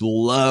like I just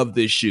love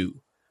this shoe.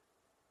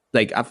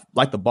 Like I've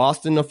liked the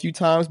Boston a few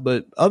times,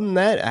 but other than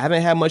that, I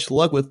haven't had much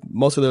luck with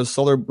most of the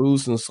Solar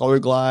Boosts and Solar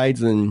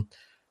Glides and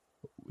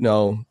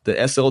the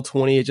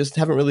SL20. I just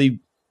haven't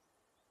really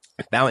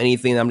found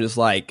anything. I'm just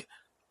like,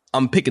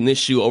 I'm picking this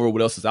shoe over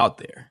what else is out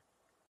there.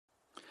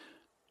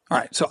 All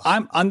right, so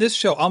I'm on this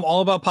show. I'm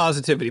all about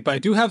positivity, but I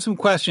do have some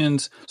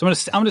questions. So I'm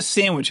gonna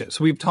sandwich it.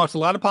 So we've talked a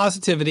lot of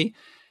positivity.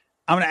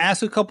 I'm going to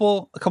ask a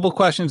couple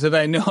questions that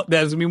I know that's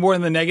going to be more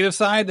on the negative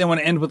side. Then I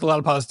want to end with a lot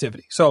of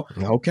positivity. So,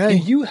 okay,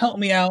 can you help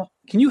me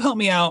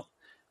out?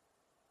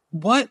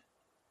 What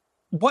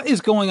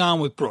is going on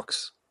with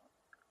Brooks?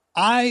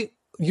 I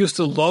used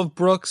to love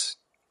Brooks.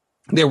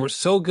 They were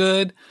so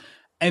good,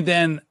 and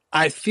then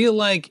I feel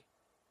like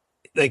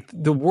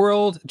the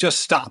world just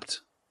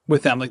stopped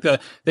with them. Like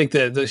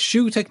the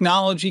shoe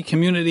technology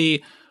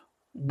community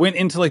went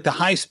into like the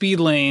high speed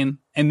lane,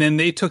 and then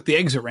they took the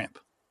exit ramp.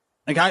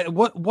 Like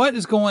what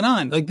is going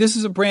on? Like this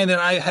is a brand that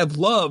I have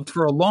loved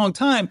for a long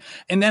time,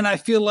 and then I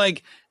feel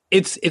like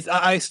it's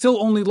I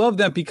still only love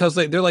them because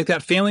like they're like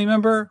that family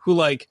member who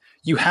like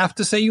you have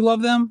to say you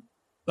love them.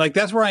 Like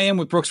that's where I am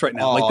with Brooks right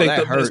now. Oh, like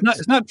that hurts.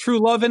 It's not true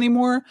love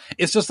anymore.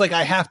 It's just like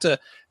I have to.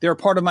 They're a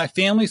part of my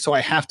family, so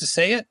I have to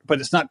say it. But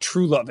it's not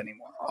true love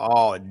anymore.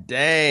 Oh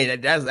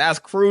dang, that's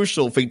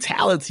crucial.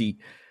 Fatality.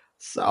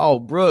 So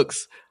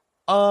Brooks,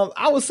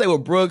 I would say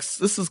with Brooks,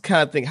 this is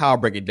kind of how I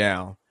break it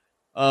down.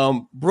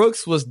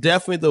 Brooks was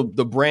definitely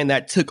the brand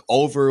that took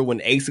over when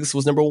ASICS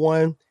was number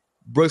one.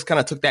 Brooks kind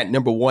of took that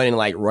number one in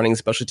like running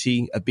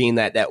specialty of being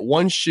that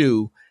one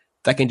shoe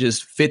that can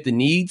just fit the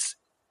needs.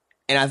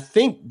 And I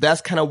think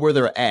that's kind of where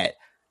they're at.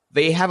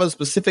 They have a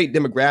specific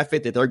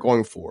demographic that they're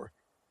going for.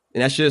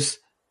 And that's just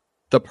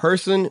the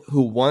person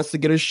who wants to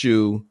get a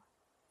shoe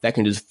that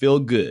can just feel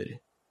good.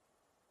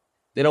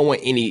 They don't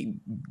want any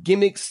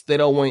gimmicks. They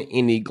don't want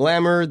any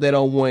glamour. They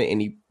don't want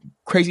any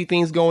crazy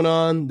things going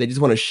on. They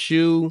just want a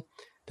shoe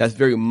that's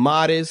very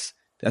modest,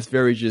 that's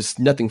very just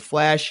nothing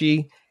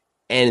flashy.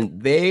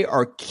 And they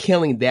are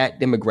killing that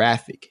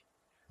demographic.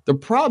 The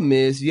problem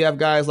is you have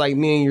guys like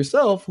me and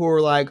yourself who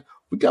are like,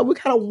 we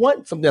kind of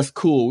want something that's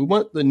cool. We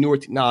want the newer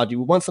technology.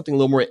 We want something a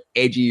little more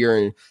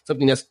edgier and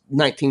something that's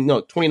 2019,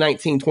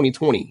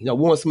 2020. We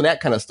want some of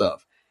that kind of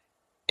stuff.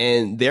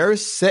 And they're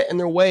set in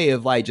their way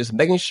of like just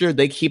making sure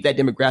they keep that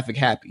demographic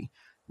happy.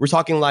 We're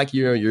talking like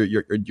your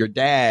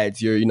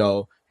dads,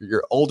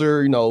 your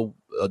older,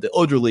 the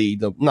elderly,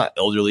 not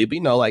elderly,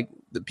 but like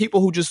the people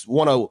who just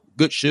want a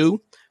good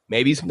shoe,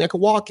 maybe something they can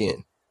walk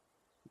in.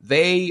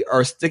 They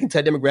are sticking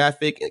to that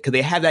demographic because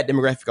they have that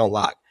demographic on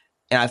lock.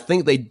 And I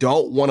think they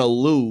don't want to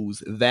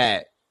lose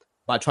that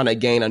by trying to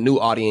gain a new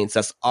audience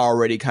that's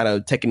already kind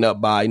of taken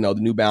up by, the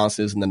New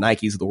Balances and the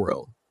Nikes of the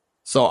world.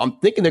 So I'm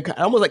thinking they're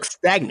almost like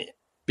stagnant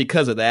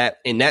because of that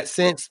in that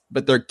sense,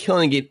 but they're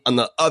killing it on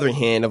the other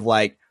hand of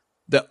like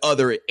the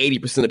other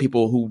 80% of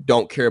people who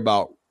don't care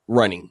about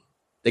running.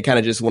 They kind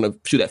of just want a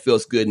shoe that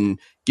feels good and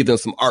give them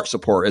some art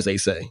support, as they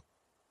say.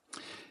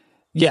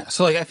 Yeah,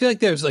 so like I feel like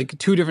there's like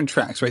two different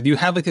tracks, right? You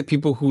have like the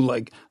people who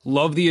like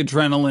love the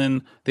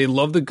adrenaline, they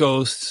love the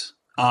ghosts,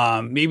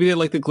 maybe they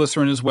like the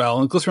glycerin as well.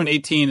 And glycerin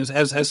 18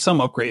 has some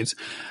upgrades.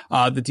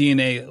 The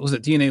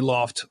DNA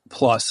Loft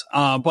Plus.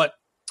 But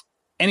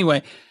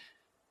anyway,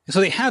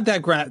 so they have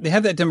that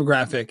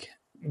demographic,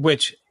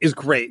 which is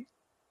great.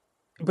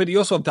 But you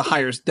also have the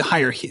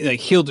higher like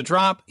heel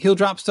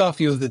drop stuff.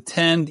 You have the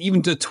 10,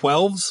 even to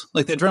 12s.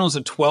 Like the adrenaline's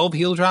a 12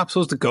 heel drop, so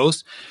is the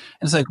ghost.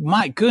 And it's like,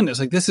 my goodness,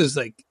 like this is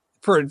like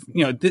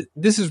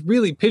this is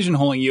really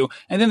pigeonholing you.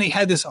 And then they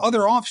had this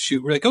other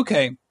offshoot. We're like,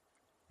 okay,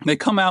 they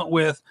come out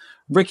with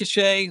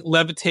Ricochet,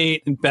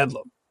 Levitate, and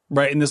Bedlam,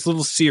 right, in this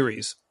little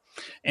series.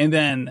 And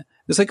then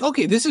it's like,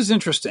 okay, this is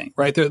interesting,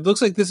 right? It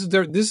looks like this is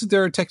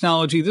their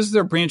technology. This is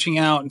their branching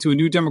out into a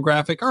new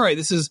demographic. All right,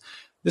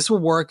 this will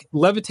work.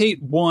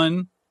 Levitate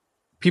won.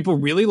 People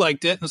really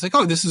liked it. And it's like,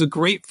 oh, this is a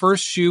great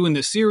first shoe in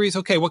this series.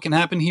 Okay, what can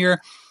happen here?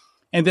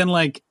 And then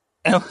like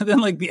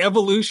the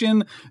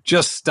evolution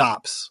just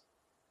stops.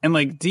 And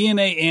like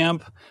DNA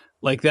Amp,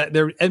 like that,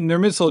 their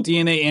midsole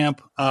DNA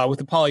Amp with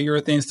the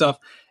polyurethane stuff,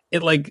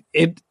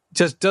 it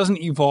just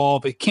doesn't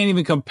evolve. It can't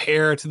even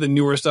compare to the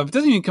newer stuff. It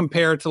doesn't even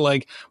compare to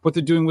like what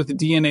they're doing with the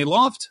DNA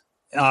Loft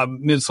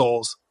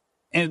midsoles.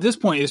 And at this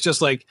point, it's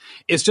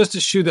just a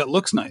shoe that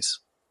looks nice.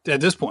 At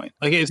this point,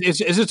 like it's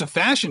just a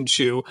fashion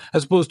shoe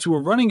as opposed to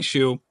a running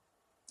shoe.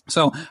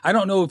 So I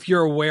don't know if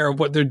you're aware of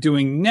what they're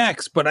doing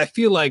next, but I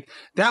feel like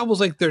that was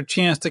like their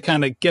chance to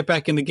kind of get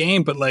back in the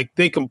game, but like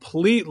they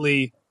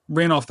completely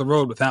ran off the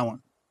road with that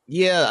one.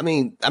 Yeah, I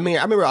mean, I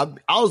remember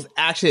I was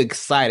actually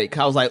excited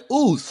because I was like,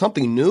 "Ooh,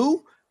 something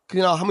new!"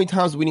 How many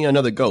times do we need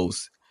another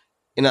ghost?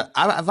 And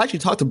I've actually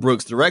talked to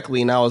Brooks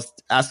directly, and I was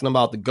asking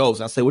about the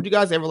ghost. I said, "Would you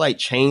guys ever like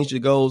change the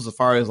ghost as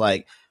far as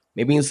like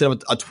maybe instead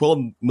of a 12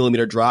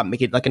 millimeter drop,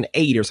 make it like an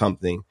 8 or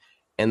something?"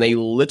 And they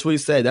literally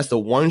said that's the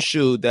one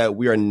shoe that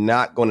we are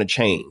not going to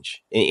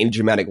change in any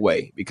dramatic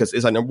way because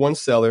it's our number one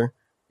seller.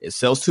 It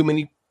sells too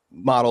many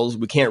models.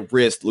 We can't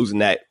risk losing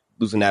that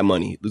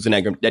money, losing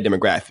that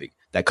demographic,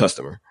 that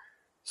customer.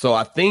 So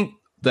I think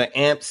the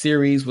AMP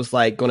series was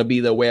like going to be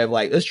the way of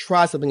like, let's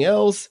try something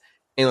else.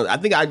 And I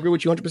think I agree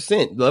with you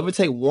 100%. The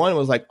Levitate 1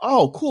 was like,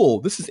 oh,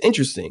 cool. This is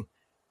interesting.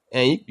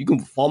 And you can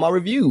follow my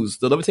reviews.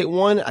 The Levitate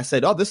 1, I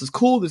said, oh, this is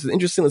cool. This is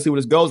interesting. Let's see where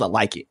this goes. I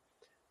like it.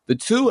 The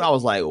 2, I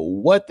was like,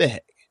 what the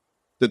heck?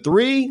 The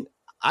 3,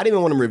 I didn't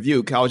even want to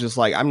review because I was just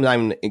like, I'm not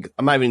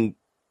even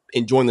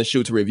enjoying the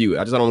shoe to review it.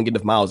 I just don't want to get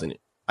enough miles in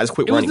it. I just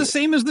quit running. It was the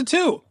same as the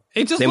 2.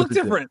 It just looked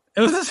different.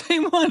 It was the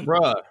same one.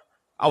 Bruh.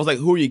 I was like,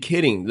 who are you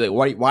kidding?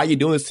 Like, why are you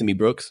doing this to me,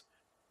 Brooks?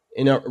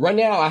 And right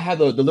now, I have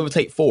the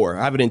Levitate 4.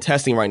 I have it in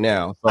testing right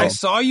now. So. I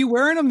saw you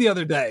wearing them the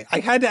other day.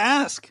 I had to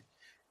ask.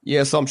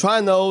 Yeah, so I'm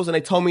trying those, and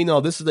they told me, no,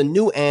 this is the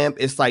new amp.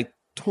 It's like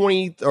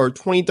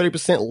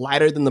 30%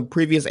 lighter than the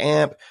previous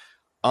amp.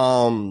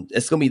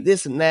 It's going to be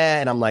this and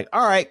that. And I'm like,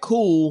 all right,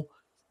 cool.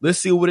 Let's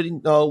see what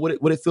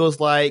it feels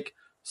like.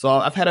 So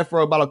I've had it for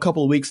about a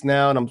couple of weeks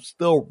now, and I'm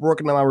still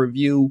working on my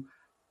review.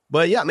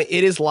 But yeah, I mean,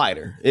 it is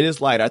lighter.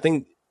 I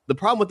think the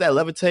problem with that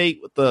Levitate,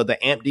 with the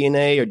amp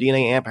DNA or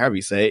DNA amp, however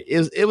you say it,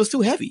 is it was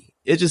too heavy.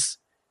 It just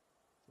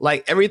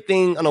like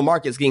everything on the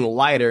market is getting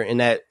lighter, and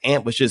that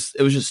amp was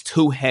just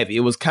too heavy.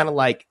 It was kind of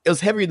like it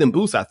was heavier than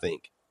Boost, I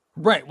think.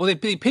 Right. Well,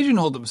 they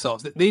pigeonholed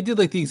themselves. They did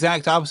like the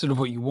exact opposite of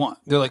what you want.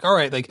 They're like, all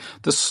right, like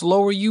the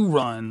slower you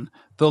run,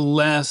 the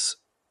less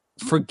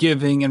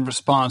forgiving and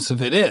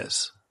responsive it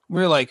is.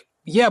 We're like,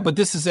 yeah, but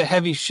this is a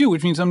heavy shoe,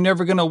 which means I'm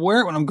never going to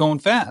wear it when I'm going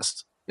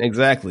fast.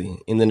 Exactly.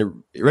 And then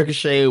the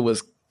Ricochet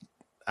was,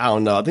 I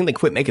don't know. I think they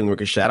quit making the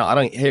Ricochet. I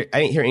didn't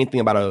hear anything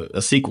about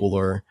a sequel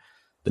or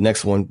the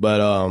next one. But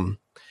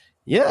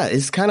yeah,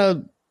 it's kind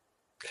of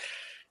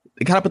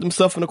they kind of put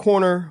themselves in the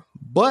corner.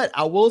 But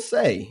I will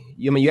say,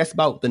 you asked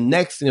about the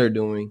next thing they're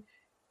doing,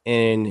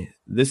 and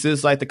this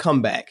is like the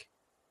comeback.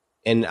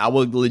 And I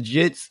would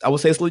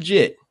say it's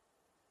legit.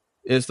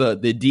 It's the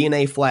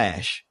DNA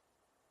Flash.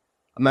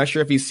 I'm not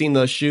sure if you've seen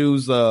the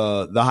shoes,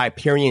 the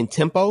Hyperion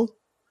Tempo.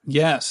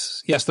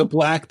 Yes, the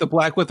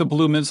black with the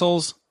blue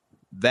midsoles.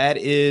 That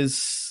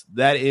is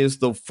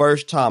the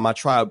first time I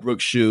tried a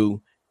Brooks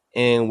shoe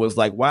and was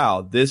like,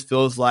 wow, this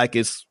feels like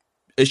it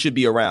should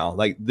be around.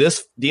 Like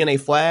this DNA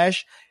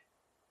Flash,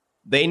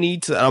 they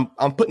need to.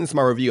 I'm putting this in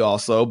my review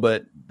also,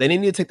 but they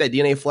need to take that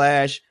DNA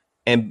Flash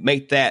and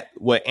make that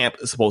what AMP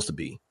is supposed to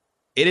be.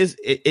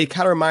 It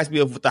kind of reminds me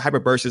of what the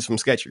Hyperburst is from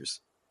Skechers.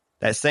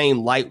 That same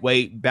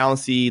lightweight,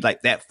 bouncy,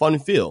 like that fun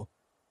feel.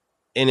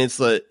 And it's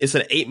an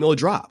 8 mil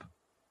drop.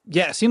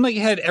 Yeah, it seemed like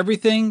it had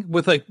everything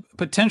with like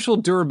potential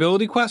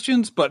durability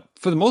questions, but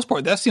for the most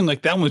part, that seemed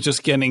like that one was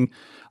just getting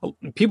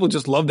people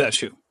just love that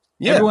shoe.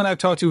 Yeah. Everyone I've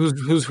talked to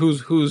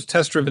who's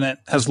test driven it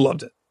has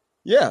loved it.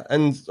 Yeah,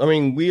 and I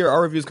mean,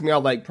 our review's coming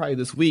out like probably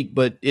this week,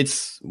 but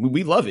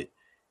we love it.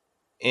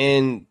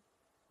 And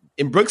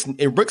Brooks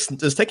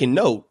is taking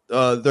note.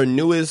 Their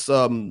newest,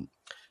 I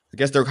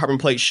guess their carbon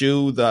plate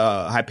shoe,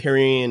 the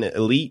Hyperion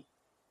Elite.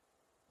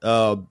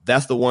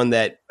 That's the one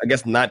that I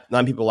guess not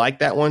people like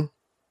that one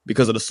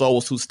because of the sole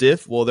was too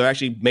stiff. Well, they're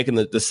actually making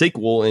the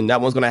sequel, and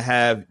that one's going to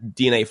have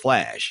DNA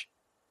Flash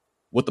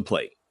with the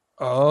plate.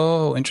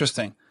 Oh,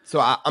 interesting. So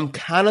I'm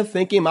kind of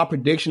thinking my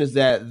prediction is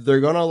that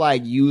they're going to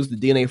like use the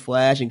DNA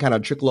Flash and kind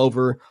of trickle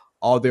over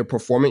all their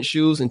performance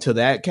shoes into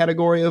that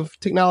category of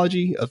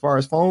technology as far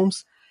as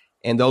foams.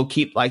 And they'll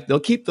keep the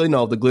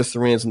the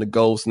glycerins and the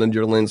ghosts and the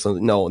adrenalines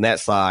on that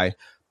side.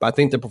 But I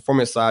think the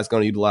performance side is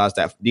going to utilize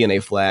that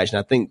DNA Flash, and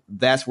I think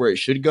that's where it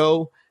should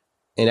go,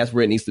 and that's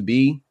where it needs to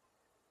be.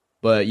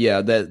 But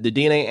yeah, the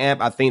DNA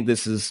Amp, I think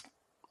this is.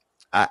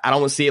 I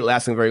don't see it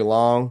lasting very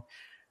long.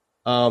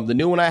 The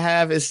new one I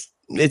have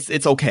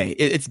it's okay.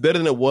 It's better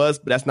than it was,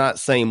 but that's not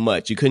saying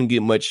much. You couldn't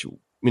get much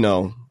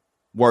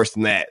worse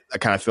than that. I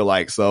kind of feel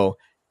like so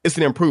it's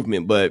an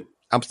improvement, but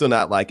I'm still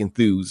not like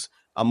enthused.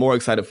 I'm more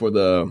excited for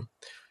the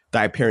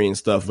Hyperion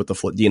stuff with the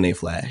DNA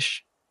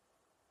Flash.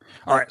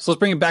 All right, so let's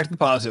bring it back to the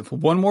positive.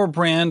 One more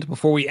brand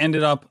before we end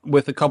it up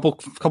with a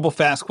couple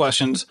fast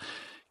questions.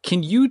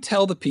 Can you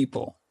tell the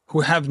people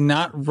who have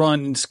not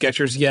run in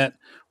Skechers yet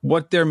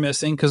what they're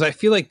missing? Because I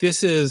feel like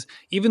this is,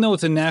 even though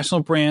it's a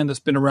national brand that's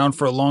been around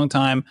for a long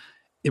time,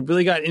 it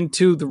really got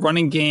into the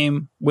running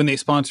game when they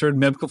sponsored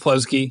Meb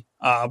Keflezighi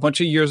a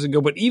bunch of years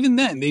ago. But even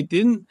then, they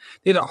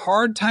had a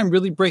hard time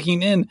really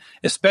breaking in,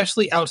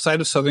 especially outside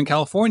of Southern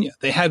California.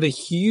 They had a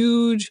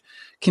huge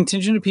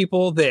contingent of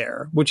people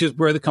there, which is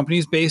where the company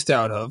is based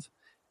out of.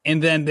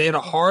 And then they had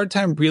a hard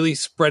time really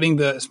spreading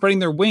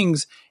their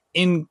wings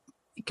in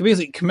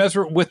basically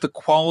commensurate with the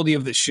quality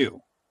of the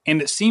shoe.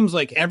 And it seems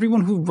like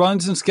everyone who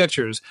runs in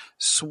Skechers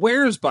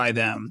swears by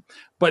them,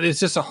 but it's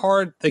just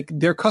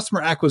their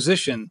customer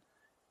acquisition.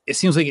 It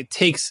seems like it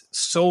takes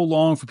so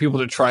long for people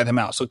to try them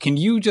out. So can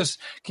you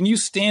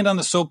stand on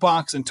the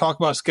soapbox and talk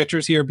about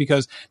Skechers here?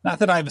 Because not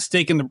that I have a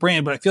stake in the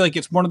brand, but I feel like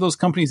it's one of those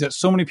companies that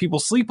so many people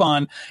sleep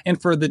on.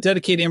 And for the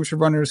dedicated amateur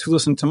runners who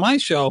listen to my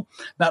show,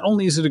 not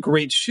only is it a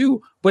great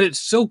shoe, but it's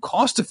so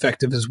cost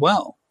effective as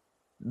well.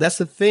 That's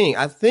the thing.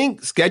 I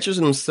think Skechers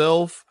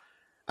themselves,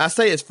 I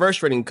say it's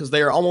frustrating because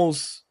they are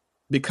almost,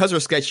 because they're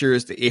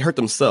Skechers, they hurt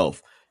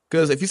themselves.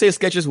 Because if you say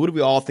Skechers, what do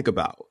we all think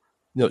about?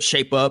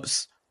 Shape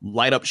ups,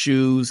 light up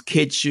shoes,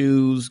 kid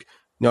shoes,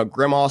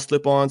 grandma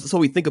slip-ons. That's what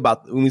we think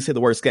about when we say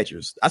the word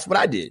Skechers. That's what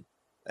I did.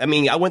 I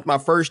mean, I went my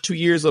first 2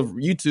 years of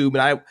YouTube,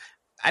 and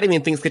I didn't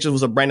even think Skechers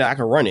was a brand that I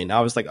could run in.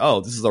 I was like,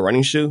 oh, this is a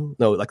running shoe?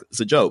 No, like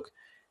it's a joke.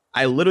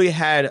 I literally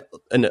had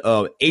an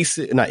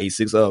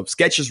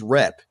Skechers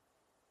rep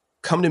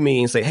come to me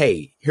and say,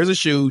 hey, here's a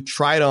shoe,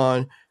 try it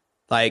on.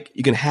 Like,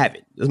 you can have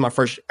it. This is my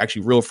first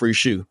actually real free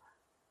shoe.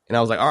 And I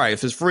was like, all right,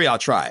 if it's free, I'll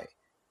try it.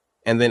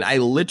 And then I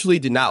literally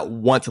did not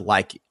want to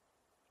like it.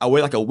 I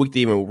waited like a week to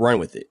even run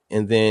with it.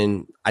 And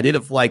then I did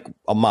it for like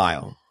a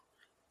mile.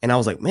 And I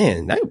was like,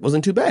 man, that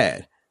wasn't too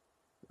bad.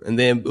 And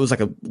then it was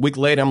like a week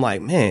later, I'm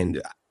like, man,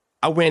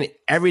 I ran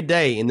every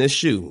day in this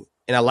shoe.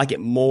 And I like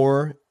it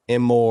more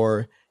and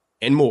more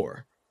and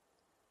more.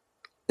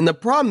 And the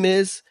problem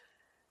is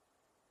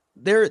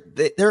they're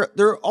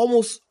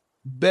almost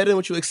better than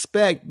what you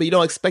expect, but you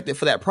don't expect it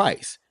for that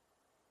price.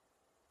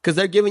 Because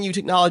they're giving you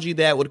technology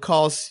that would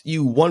cost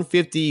you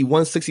 $150,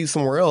 $160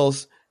 somewhere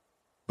else,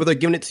 but they're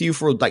giving it to you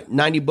for like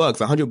 $90,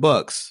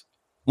 $100,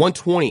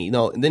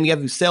 $120, and then you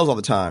have sales all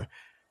the time.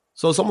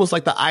 So it's almost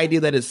like the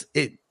idea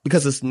that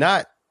because it's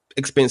not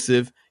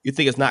expensive, you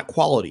think it's not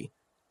quality.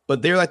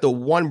 But they're like the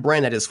one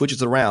brand that just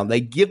switches around.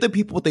 They give the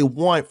people what they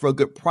want for a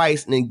good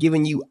price and then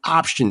giving you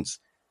options.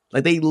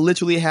 Like they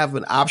literally have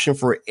an option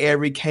for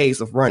every case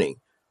of running.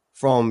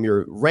 From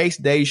your race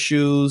day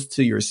shoes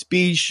to your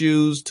speed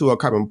shoes to a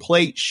carbon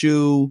plate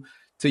shoe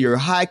to your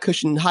high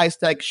cushion, high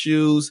stack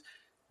shoes.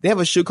 They have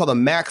a shoe called a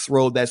Max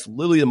Road that's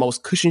literally the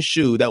most cushioned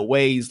shoe that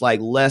weighs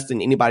like less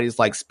than anybody's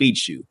like speed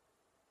shoe.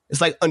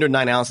 It's like under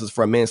 9 ounces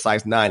for a men's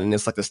size 9, and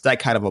it's like the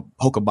stack height of a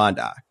Hoka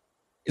Bondi.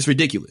 It's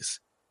ridiculous.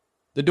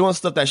 They're doing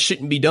stuff that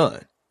shouldn't be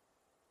done.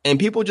 And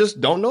people just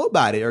don't know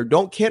about it or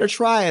don't care to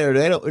try it, or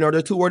they don't,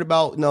 they're too worried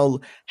about,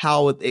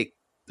 how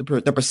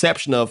the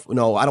perception of, I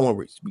don't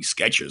want to be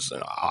Skechers,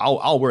 and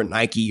I'll wear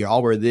Nike, or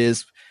I'll wear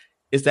this.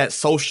 It's that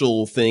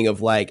social thing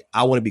of like,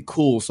 I want to be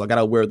cool, so I got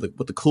to wear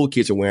what the cool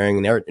kids are wearing,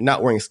 and they're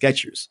not wearing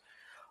Skechers.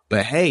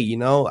 But hey,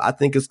 I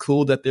think it's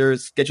cool that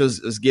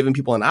Skechers is giving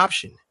people an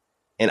option.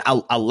 And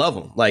I love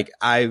them. Like,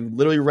 I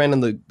literally ran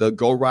in the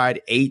Go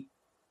Ride 8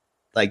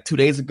 like 2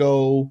 days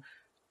ago.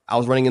 I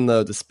was running in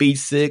the Speed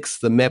 6,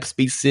 the MEP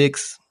Speed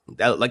 6,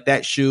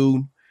 that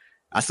shoe.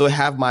 I still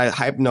have my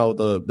hype,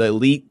 the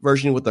elite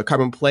version with the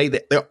carbon plate.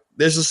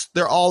 There's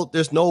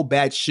no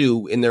bad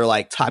shoe in their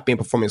like top end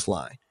performance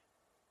line.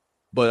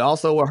 But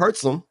also what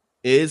hurts them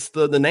is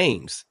the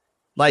names.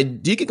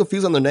 Like, do you get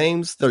confused on the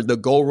names? The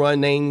Go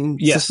Run name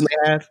system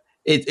they have?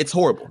 It's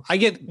horrible. I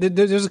get,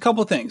 there's a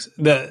couple of things.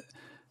 The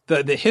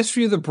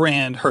history of the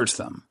brand hurts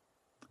them.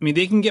 I mean,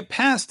 they can get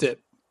past it,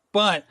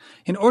 but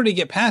in order to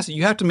get past it,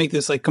 you have to make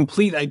this like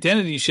complete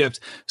identity shift.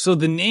 So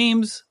the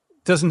names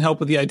doesn't help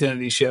with the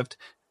identity shift.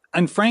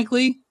 And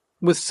frankly,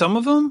 with some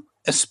of them,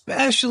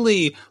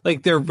 especially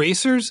like their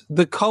racers,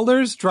 the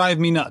colors drive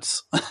me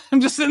nuts.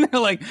 I'm just sitting there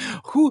like,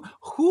 who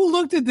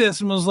looked at this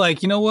and was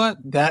like, you know what?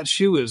 That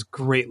shoe is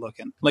great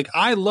looking. Like,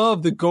 I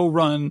love the Go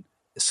Run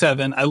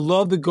 7. I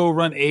love the Go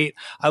Run 8.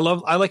 I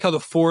like how the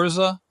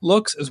Forza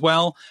looks as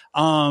well.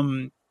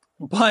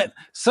 But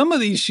some of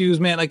these shoes,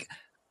 man, like,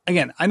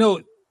 again, I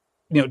know,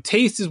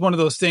 taste is one of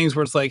those things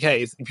where it's like,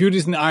 hey,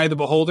 beauty's in the eye of the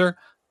beholder,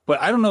 but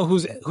I don't know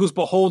who's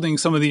beholding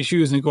some of these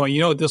shoes and going,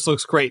 this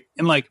looks great.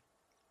 And like,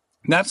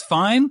 that's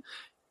fine,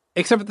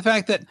 except for the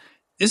fact that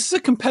this is a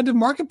competitive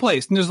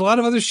marketplace, and there's a lot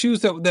of other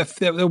shoes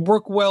that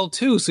work well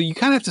too. So you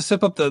kind of have to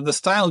step up the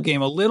style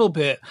game a little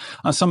bit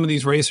on some of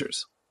these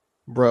racers.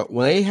 Bro,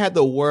 when they had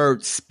the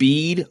word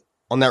speed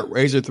on that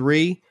Razor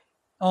 3,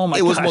 oh my god,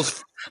 it was the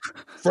most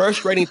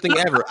frustrating thing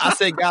ever. I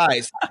said,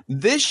 guys,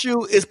 this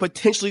shoe is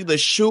potentially the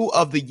shoe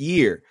of the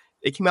year.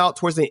 It came out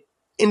towards the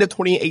end of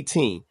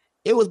 2018.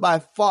 It was by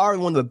far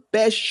one of the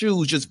best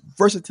shoes, just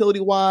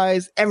versatility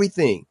wise,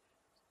 everything.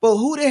 But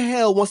who the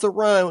hell wants to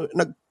run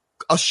a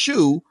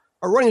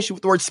running shoe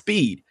with the word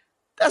speed?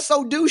 That's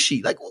so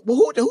douchey. Like,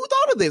 who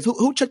thought of this?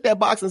 Who checked that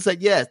box and said,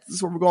 yes, this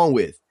is what we're going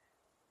with?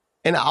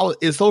 And I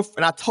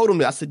told them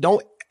that. I said,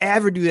 don't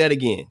ever do that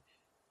again.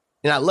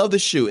 And I love the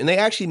shoe. And they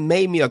actually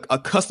made me a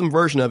custom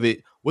version of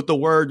it with no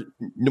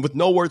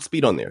word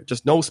speed on there.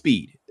 Just no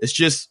speed. It's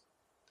just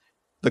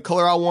the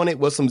color I wanted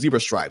was some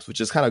zebra stripes, which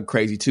is kind of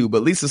crazy too, but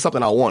at least it's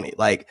something I wanted.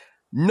 Like,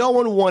 no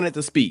one wanted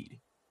the speed.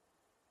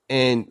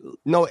 And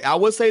no, I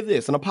would say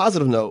this on a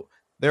positive note,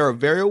 they're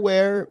very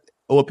aware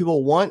of what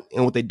people want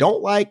and what they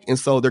don't like. And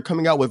so they're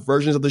coming out with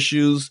versions of the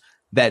shoes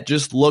that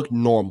just look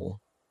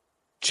normal.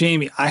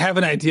 Jami, I have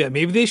an idea.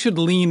 Maybe they should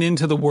lean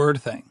into the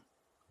word thing.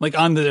 Like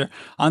on their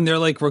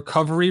like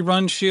recovery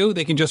run shoe,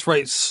 they can just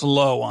write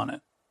slow on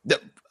it.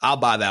 I'll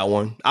buy that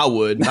one. I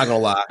would, not gonna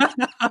lie.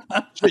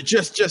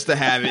 just to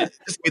have it.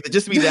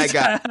 Just be that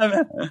guy.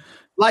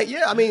 Like,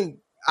 yeah, I mean,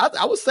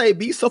 I would say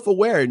be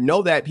self-aware.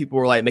 Know that people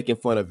were like making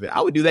fun of it. I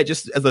would do that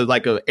just as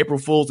a April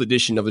Fool's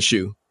edition of a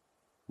shoe.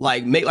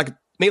 Like make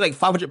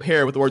 500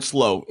 pair with the word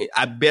slow.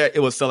 I bet it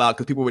would sell out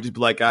because people would just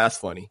be like, that's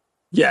funny.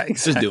 Yeah,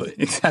 exactly. Just do it.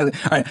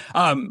 Exactly.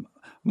 All right.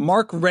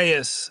 Mark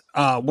Reyes,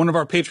 one of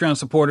our Patreon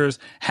supporters,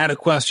 had a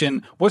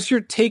question. What's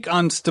your take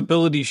on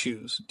stability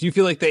shoes? Do you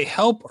feel like they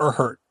help or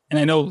hurt? And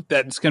I know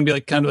that it's going to be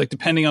like kind of like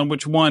depending on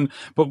which one,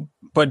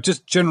 but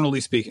just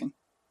generally speaking.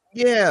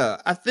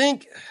 Yeah, I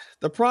think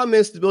the problem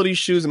is stability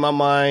shoes in my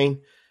mind,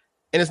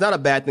 and it's not a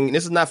bad thing.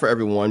 This is not for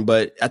everyone,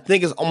 but I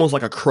think it's almost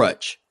like a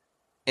crutch.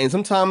 And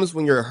sometimes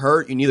when you're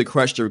hurt, you need a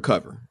crutch to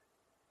recover,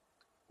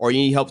 or you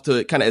need help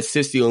to kind of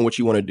assist you in what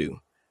you want to do.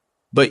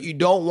 But you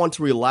don't want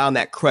to rely on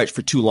that crutch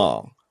for too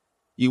long.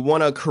 You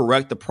want to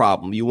correct the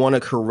problem. You want to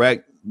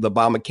correct the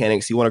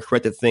biomechanics. You want to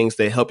correct the things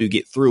that help you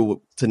get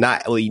through to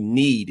not really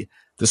need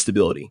the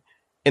stability.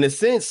 In a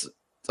sense,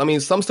 I mean,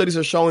 some studies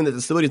are showing that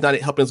the stability is not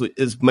helping us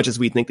as much as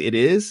we think it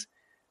is.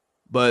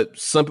 But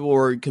some people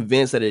are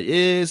convinced that it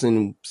is.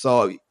 And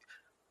so the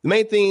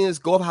main thing is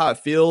go with how it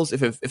feels.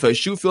 If a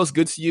shoe feels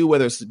good to you,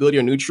 whether it's stability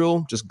or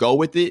neutral, just go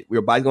with it.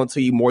 Your body's going to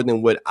tell you more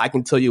than what I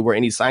can tell you, or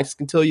any scientist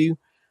can tell you.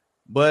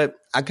 But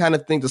I kind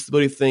of think the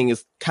stability thing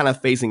is kind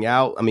of phasing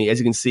out. I mean, as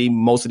you can see,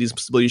 most of these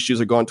stability shoes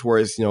are going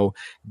towards,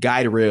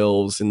 guide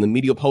rails, and the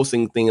medial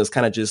posting thing is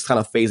kind of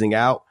phasing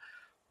out.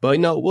 But,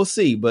 we'll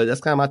see. But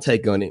that's kind of my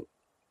take on it.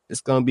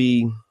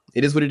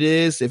 It is what it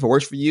is. If it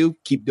works for you,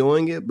 keep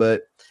doing it.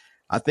 But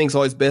I think it's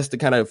always best to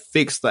kind of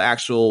fix the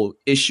actual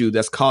issue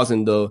that's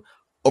causing the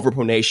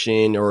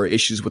overpronation or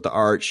issues with the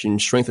arch and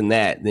strengthen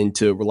that than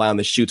to rely on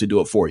the shoe to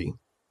do it for you.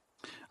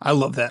 I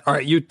love that. All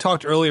right. You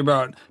talked earlier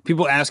about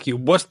people ask you,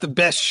 what's the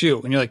best shoe?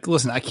 And you're like,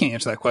 listen, I can't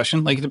answer that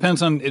question. Like, it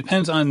depends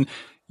on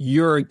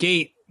your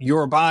gait,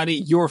 your body,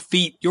 your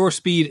feet, your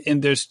speed.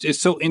 And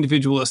it's so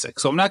individualistic.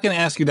 So I'm not going to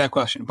ask you that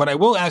question, but I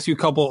will ask you a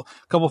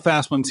couple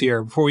fast ones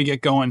here before we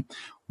get going.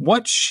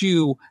 what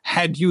shoe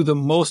had you the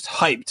most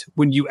hyped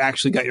when you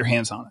actually got your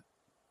hands on it?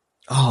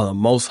 Oh, the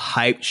most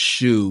hyped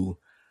shoe.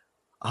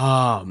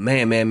 Oh,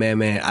 man.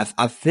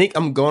 I think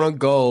I'm going to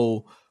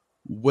go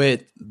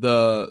with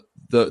the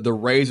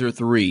Razor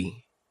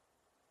 3.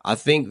 I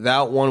think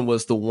that one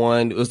was the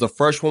one. It was the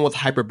first one with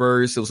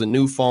Hyperburst. It was a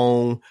new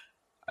phone.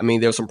 I mean,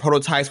 there were some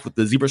prototypes with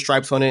the zebra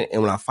stripes on it.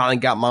 And when I finally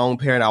got my own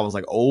pair, and I was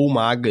like, oh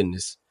my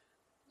goodness.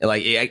 And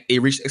like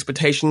it reached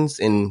expectations.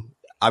 And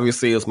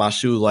obviously it was my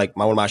shoe, like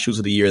one of my shoes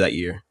of the year that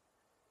year.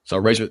 So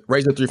Razor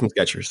 3 from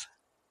Skechers.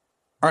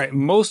 All right.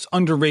 Most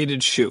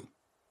underrated shoe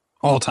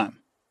all time.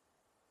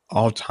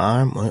 All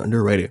time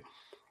underrated.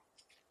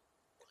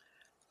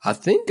 I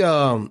think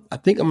I'm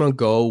gonna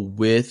go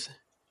with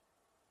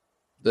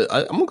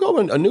I'm gonna go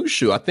with a new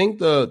shoe. I think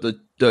the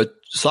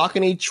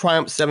Saucony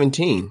Triumph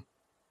 17.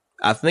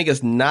 I think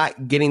it's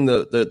not getting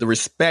the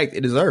respect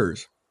it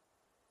deserves.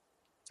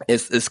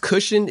 It's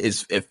cushioned.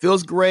 It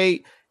feels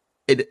great.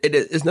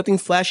 It's nothing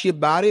flashy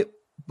about it,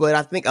 but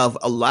I think a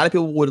lot of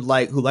people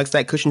who likes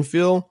that cushion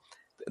feel.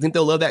 I think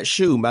they'll love that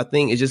shoe, but I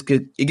think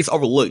it gets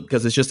overlooked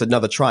because it's just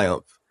another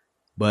Triumph.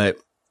 But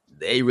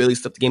they really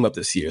stepped the game up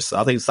this year, so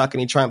I think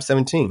Saucony Triumph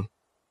 17.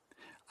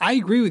 I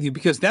agree with you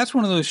because that's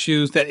one of those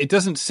shoes that it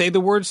doesn't say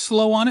the word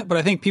slow on it, but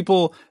I think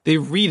people, they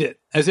read it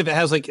as if it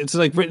has it's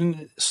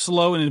written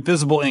slow in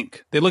invisible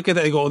ink. They look at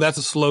that, they go, oh, that's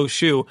a slow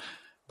shoe.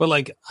 But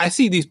like, I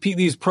see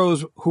these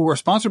pros who are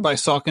sponsored by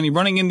Saucony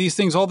running in these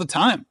things all the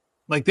time.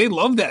 Like, they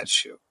love that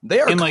shoe.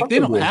 They are, and like, they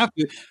don't have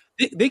to.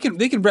 They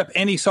can rep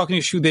any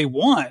Saucony shoe they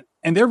want,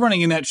 and they're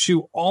running in that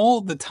shoe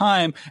all the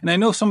time. And I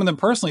know some of them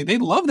personally, they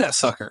love that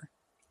sucker.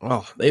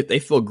 Oh, they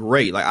feel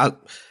great. Like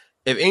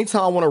if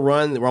anytime I want to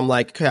run where I'm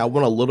like, okay, I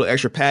want a little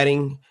extra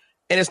padding,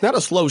 and it's not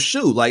a slow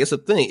shoe. Like, it's a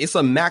thing. It's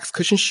a max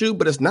cushion shoe,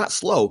 but it's not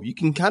slow. You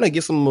can kind of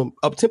get some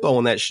up tempo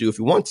on that shoe if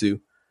you want to.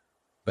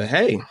 But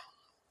hey,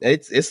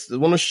 it's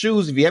one of those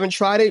shoes. If you haven't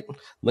tried it,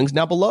 links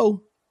down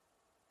below.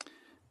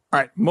 All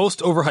right,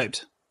 most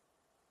overhyped.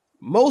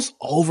 Most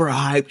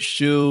overhyped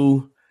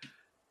shoe.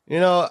 You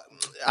know,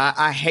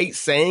 I hate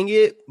saying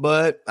it,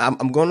 but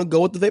I'm going to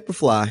go with the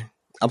Vaporfly.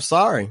 I'm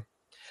sorry.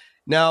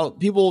 Now,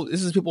 people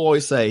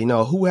always say,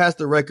 who has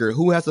the record?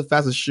 Who has the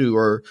fastest shoe?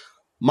 Or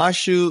my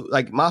shoe,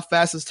 like my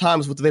fastest time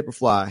is with the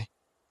Vaporfly.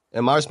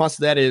 And my response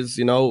to that is,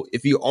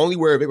 if you only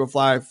wear a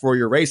Vaporfly for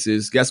your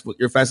races, guess what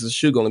your fastest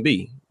shoe going to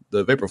be?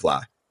 The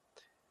Vaporfly.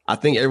 I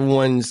think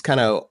everyone's kind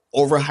of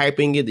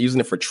overhyping it,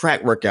 using it for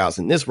track workouts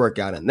and this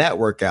workout and that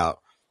workout.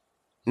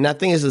 And I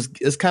think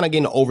it's kind of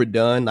getting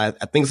overdone. I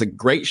think it's a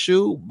great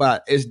shoe,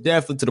 but it's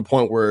definitely to the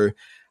point where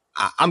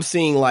I'm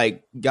seeing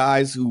like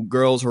girls who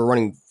are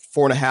running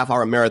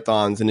 4.5-hour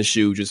marathons in the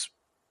shoe just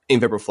in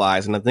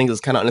Vaporflies. And I think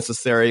it's kind of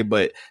unnecessary,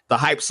 but the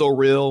hype's so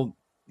real.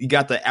 You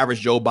got the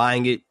average Joe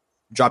buying it,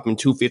 dropping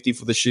 $250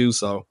 for the shoe.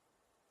 So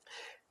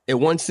in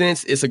one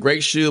sense, it's a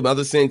great shoe, but in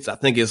other sense, I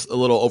think it's a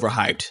little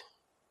overhyped.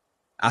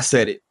 I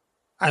said it.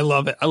 I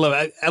love it. I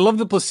love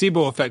the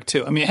placebo effect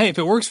too. I mean, hey, if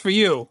it works for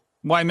you,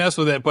 why mess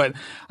with it? But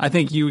I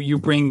think you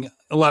bring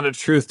a lot of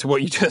truth to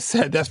what you just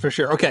said. That's for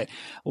sure. Okay.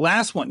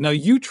 Last one. Now,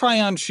 you try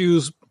on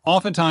shoes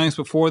oftentimes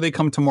before they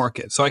come to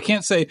market. So I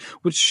can't say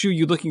which shoe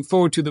you're looking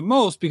forward to the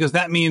most, because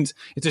that means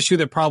it's a shoe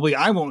that probably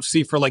I won't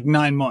see for like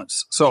 9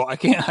 months. So I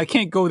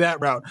can't go that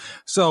route.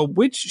 So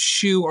which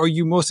shoe are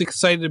you most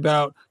excited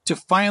about to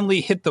finally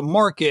hit the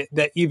market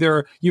that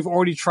either you've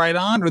already tried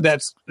on or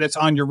that's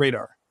on your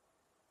radar?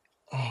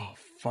 Oh,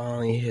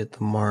 finally hit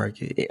the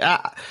market.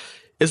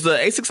 Is the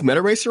Asics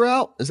Meta Racer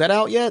out? Is that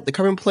out yet? The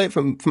carbon plate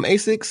from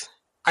Asics?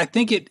 I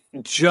think it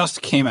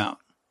just came out.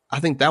 I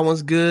think that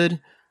one's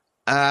good.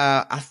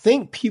 I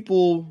think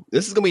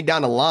this is going to be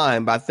down the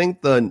line, but I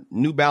think the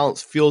New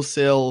Balance Fuel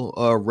Cell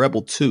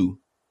Rebel 2.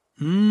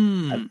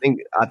 I think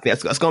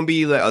that's going to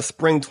be like a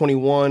spring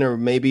 21 or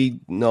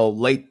maybe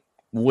late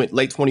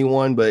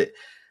 21, but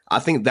I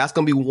think that's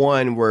going to be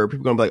one where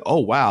people are going to be like, oh,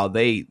 wow,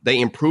 they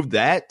improved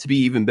that to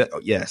be even better.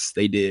 Yes,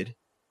 they did.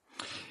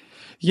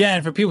 Yeah,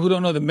 and for people who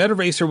don't know, the Meta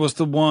Racer was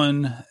the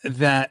one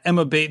that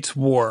Emma Bates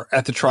wore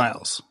at the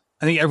trials.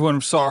 I think everyone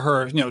saw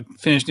her,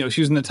 finish,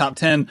 she was in the top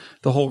 10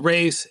 the whole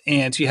race,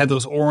 and she had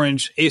those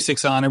orange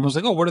Asics on. Everyone's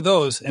like, oh, what are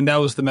those? And that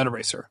was the Meta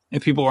Racer.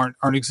 If people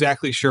aren't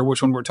exactly sure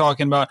which one we're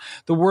talking about,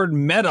 the word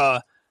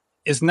meta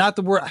is not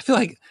the word. I feel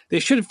like they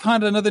should have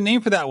found another name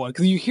for that one,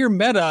 because you hear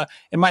meta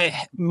and my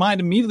mind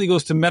immediately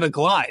goes to Meta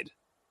Glide.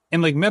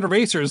 And like Meta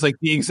Racer is like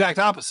the exact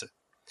opposite.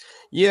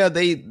 Yeah,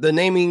 the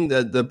naming,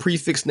 the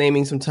prefix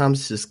naming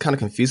sometimes just kind of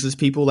confuses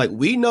people. Like,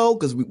 we know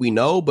because we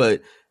know,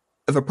 but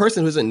if a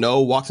person who doesn't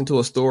know walks into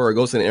a store or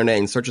goes to the internet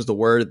and searches the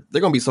word,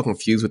 they're going to be so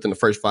confused within the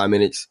first 5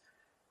 minutes.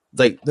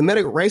 Like the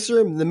Meta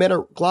Racer, the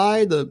Meta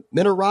Glide, the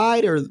Meta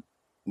Ride, or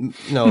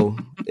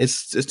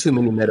it's too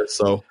many metas.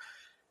 So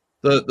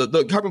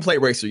the carbon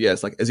plate racer,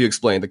 yes, like as you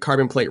explained, the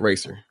carbon plate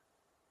racer.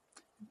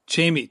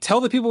 Jami,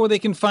 tell the people where they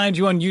can find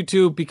you on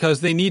YouTube,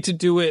 because they need to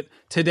do it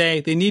today.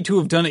 They need to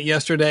have done it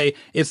yesterday.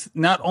 It's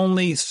not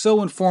only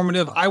so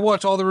informative. I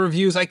watch all the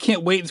reviews. I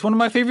can't wait. It's one of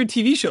my favorite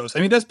TV shows. I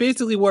mean, that's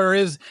basically where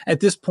it is at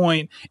this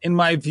point in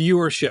my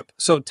viewership.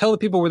 So tell the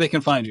people where they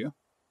can find you.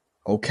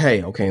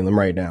 Okay, let me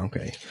write it down.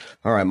 Okay.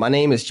 All right. My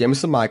name is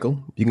Jamison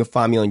Michael. You can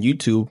find me on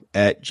YouTube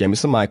at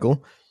Jamison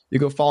Michael. You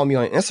can follow me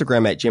on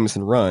Instagram at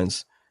Jamison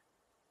Runs.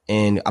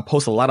 And I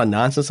post a lot of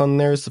nonsense on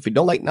there. So if you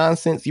don't like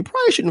nonsense, you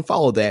probably shouldn't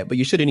follow that, but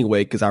you should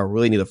anyway, because I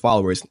really need the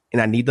followers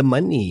and I need the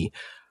money.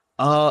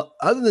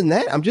 Other than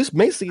that, I'm just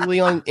basically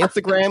on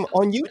Instagram,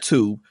 on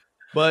YouTube.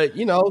 But,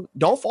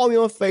 don't follow me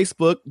on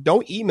Facebook.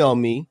 Don't email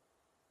me.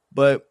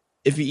 But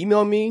if you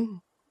email me,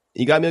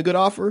 you got me a good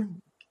offer,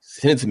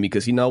 send it to me,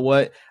 because you know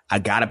what? I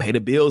got to pay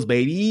the bills,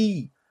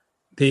 baby.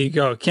 There you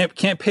go.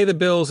 Can't pay the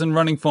bills in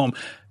running foam.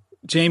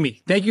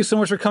 Jami, thank you so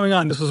much for coming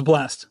on. This was a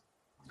blast.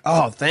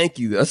 Oh, thank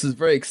you. This is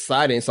very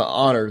exciting. It's an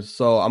honor.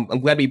 So I'm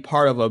glad to be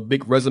part of a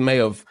big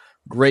resume of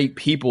great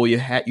people you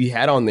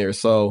had on there.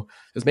 So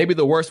it's maybe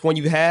the worst one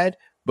you've had,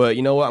 but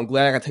you know what? I'm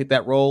glad I got to take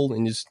that role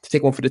and just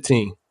take one for the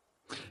team.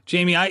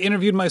 Jami, I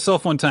interviewed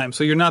myself one time,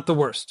 so you're not the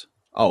worst.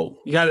 Oh,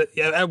 you got it.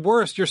 At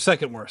worst, you're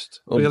second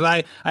worst, because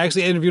I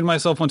actually interviewed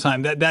myself one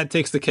time. That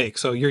takes the cake.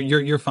 So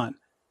you're fine.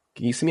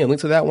 Can you send me a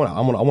link to that one? I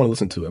want to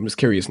listen to it. I'm just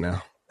curious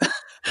now.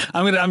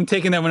 I'm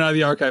taking that one out of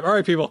the archive. All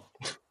right, people.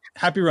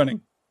 Happy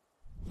running.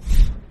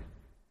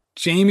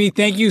 Jami,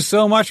 thank you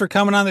so much for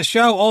coming on the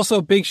show. Also,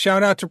 big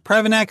shout out to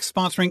Previnex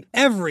sponsoring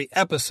every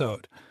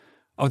episode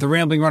of the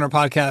Rambling Runner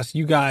podcast.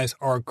 You guys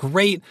are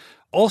great.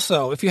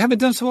 Also, if you haven't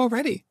done so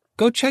already,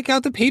 go check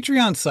out the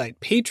Patreon site,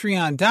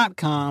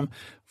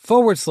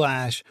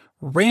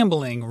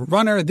 patreon.com/Rambling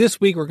Runner.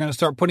 This week, we're going to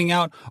start putting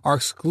out our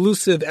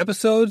exclusive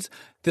episodes.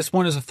 This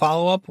one is a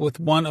follow-up with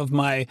one of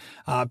my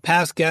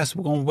past guests.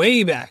 We're going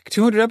way back,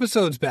 200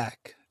 episodes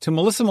back, to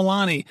Melissa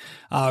Milani,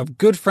 a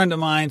good friend of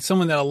mine,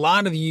 someone that a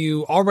lot of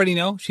you already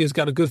know. She has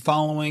got a good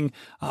following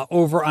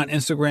over on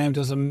Instagram,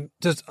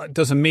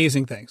 does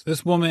amazing things.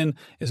 This woman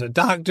is a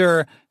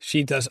doctor.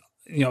 She does,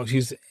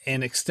 she's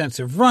an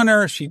extensive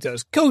runner. She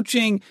does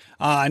coaching,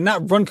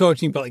 not run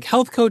coaching, but like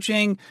health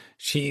coaching.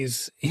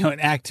 She's,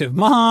 an active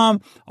mom,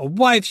 a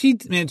wife.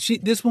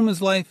 This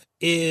woman's life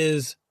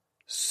is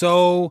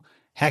so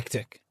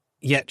hectic.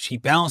 Yet she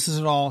balances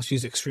it all.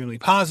 She's extremely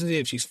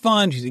positive. She's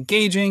fun. She's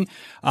engaging.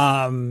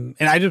 And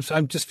I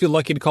just feel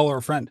lucky to call her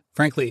a friend,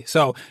 frankly.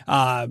 So,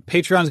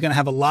 Patreon is going to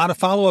have a lot of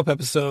follow-up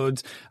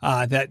episodes,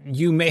 that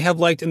you may have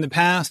liked in the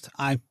past.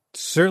 I'm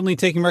certainly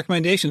taking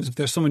recommendations. If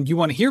there's someone you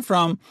want to hear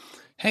from,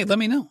 hey, let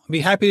me know. I'd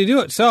be happy to do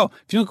it. So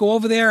if you don't go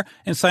over there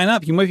and sign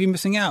up, you might be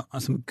missing out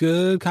on some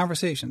good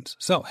conversations.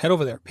 So head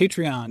over there,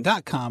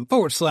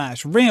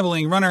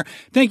 patreon.com/Rambling Runner.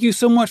 Thank you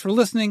so much for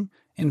listening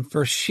and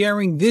for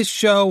sharing this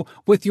show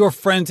with your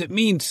friends. It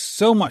means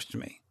so much to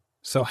me.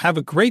 So have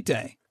a great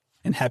day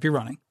and happy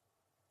running.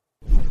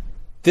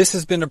 This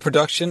has been a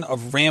production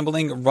of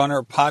Rambling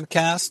Runner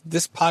Podcast.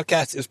 This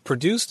podcast is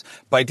produced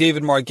by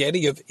David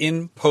Margetti of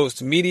In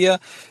Post Media.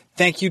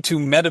 Thank you to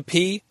Meta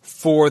P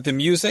for the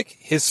music.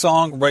 His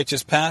song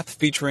Righteous Path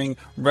featuring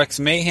Rex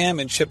Mayhem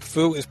and Chip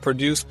Fu is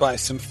produced by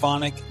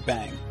Symphonic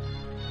Bang.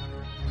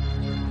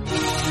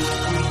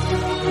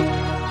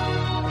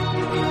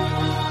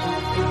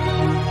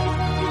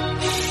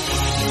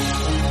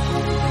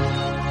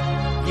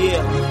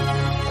 Yeah.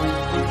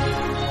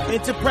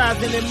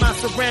 Enterprising in my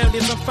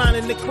surroundings, I'm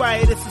finding the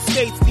quietest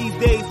estates these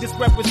days. This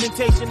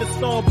representation of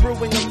storm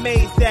brewing,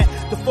 amazed that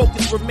the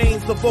focus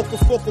remains the vocal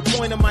focal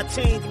point of my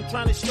change. I'm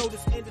trying to show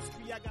this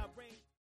industry I got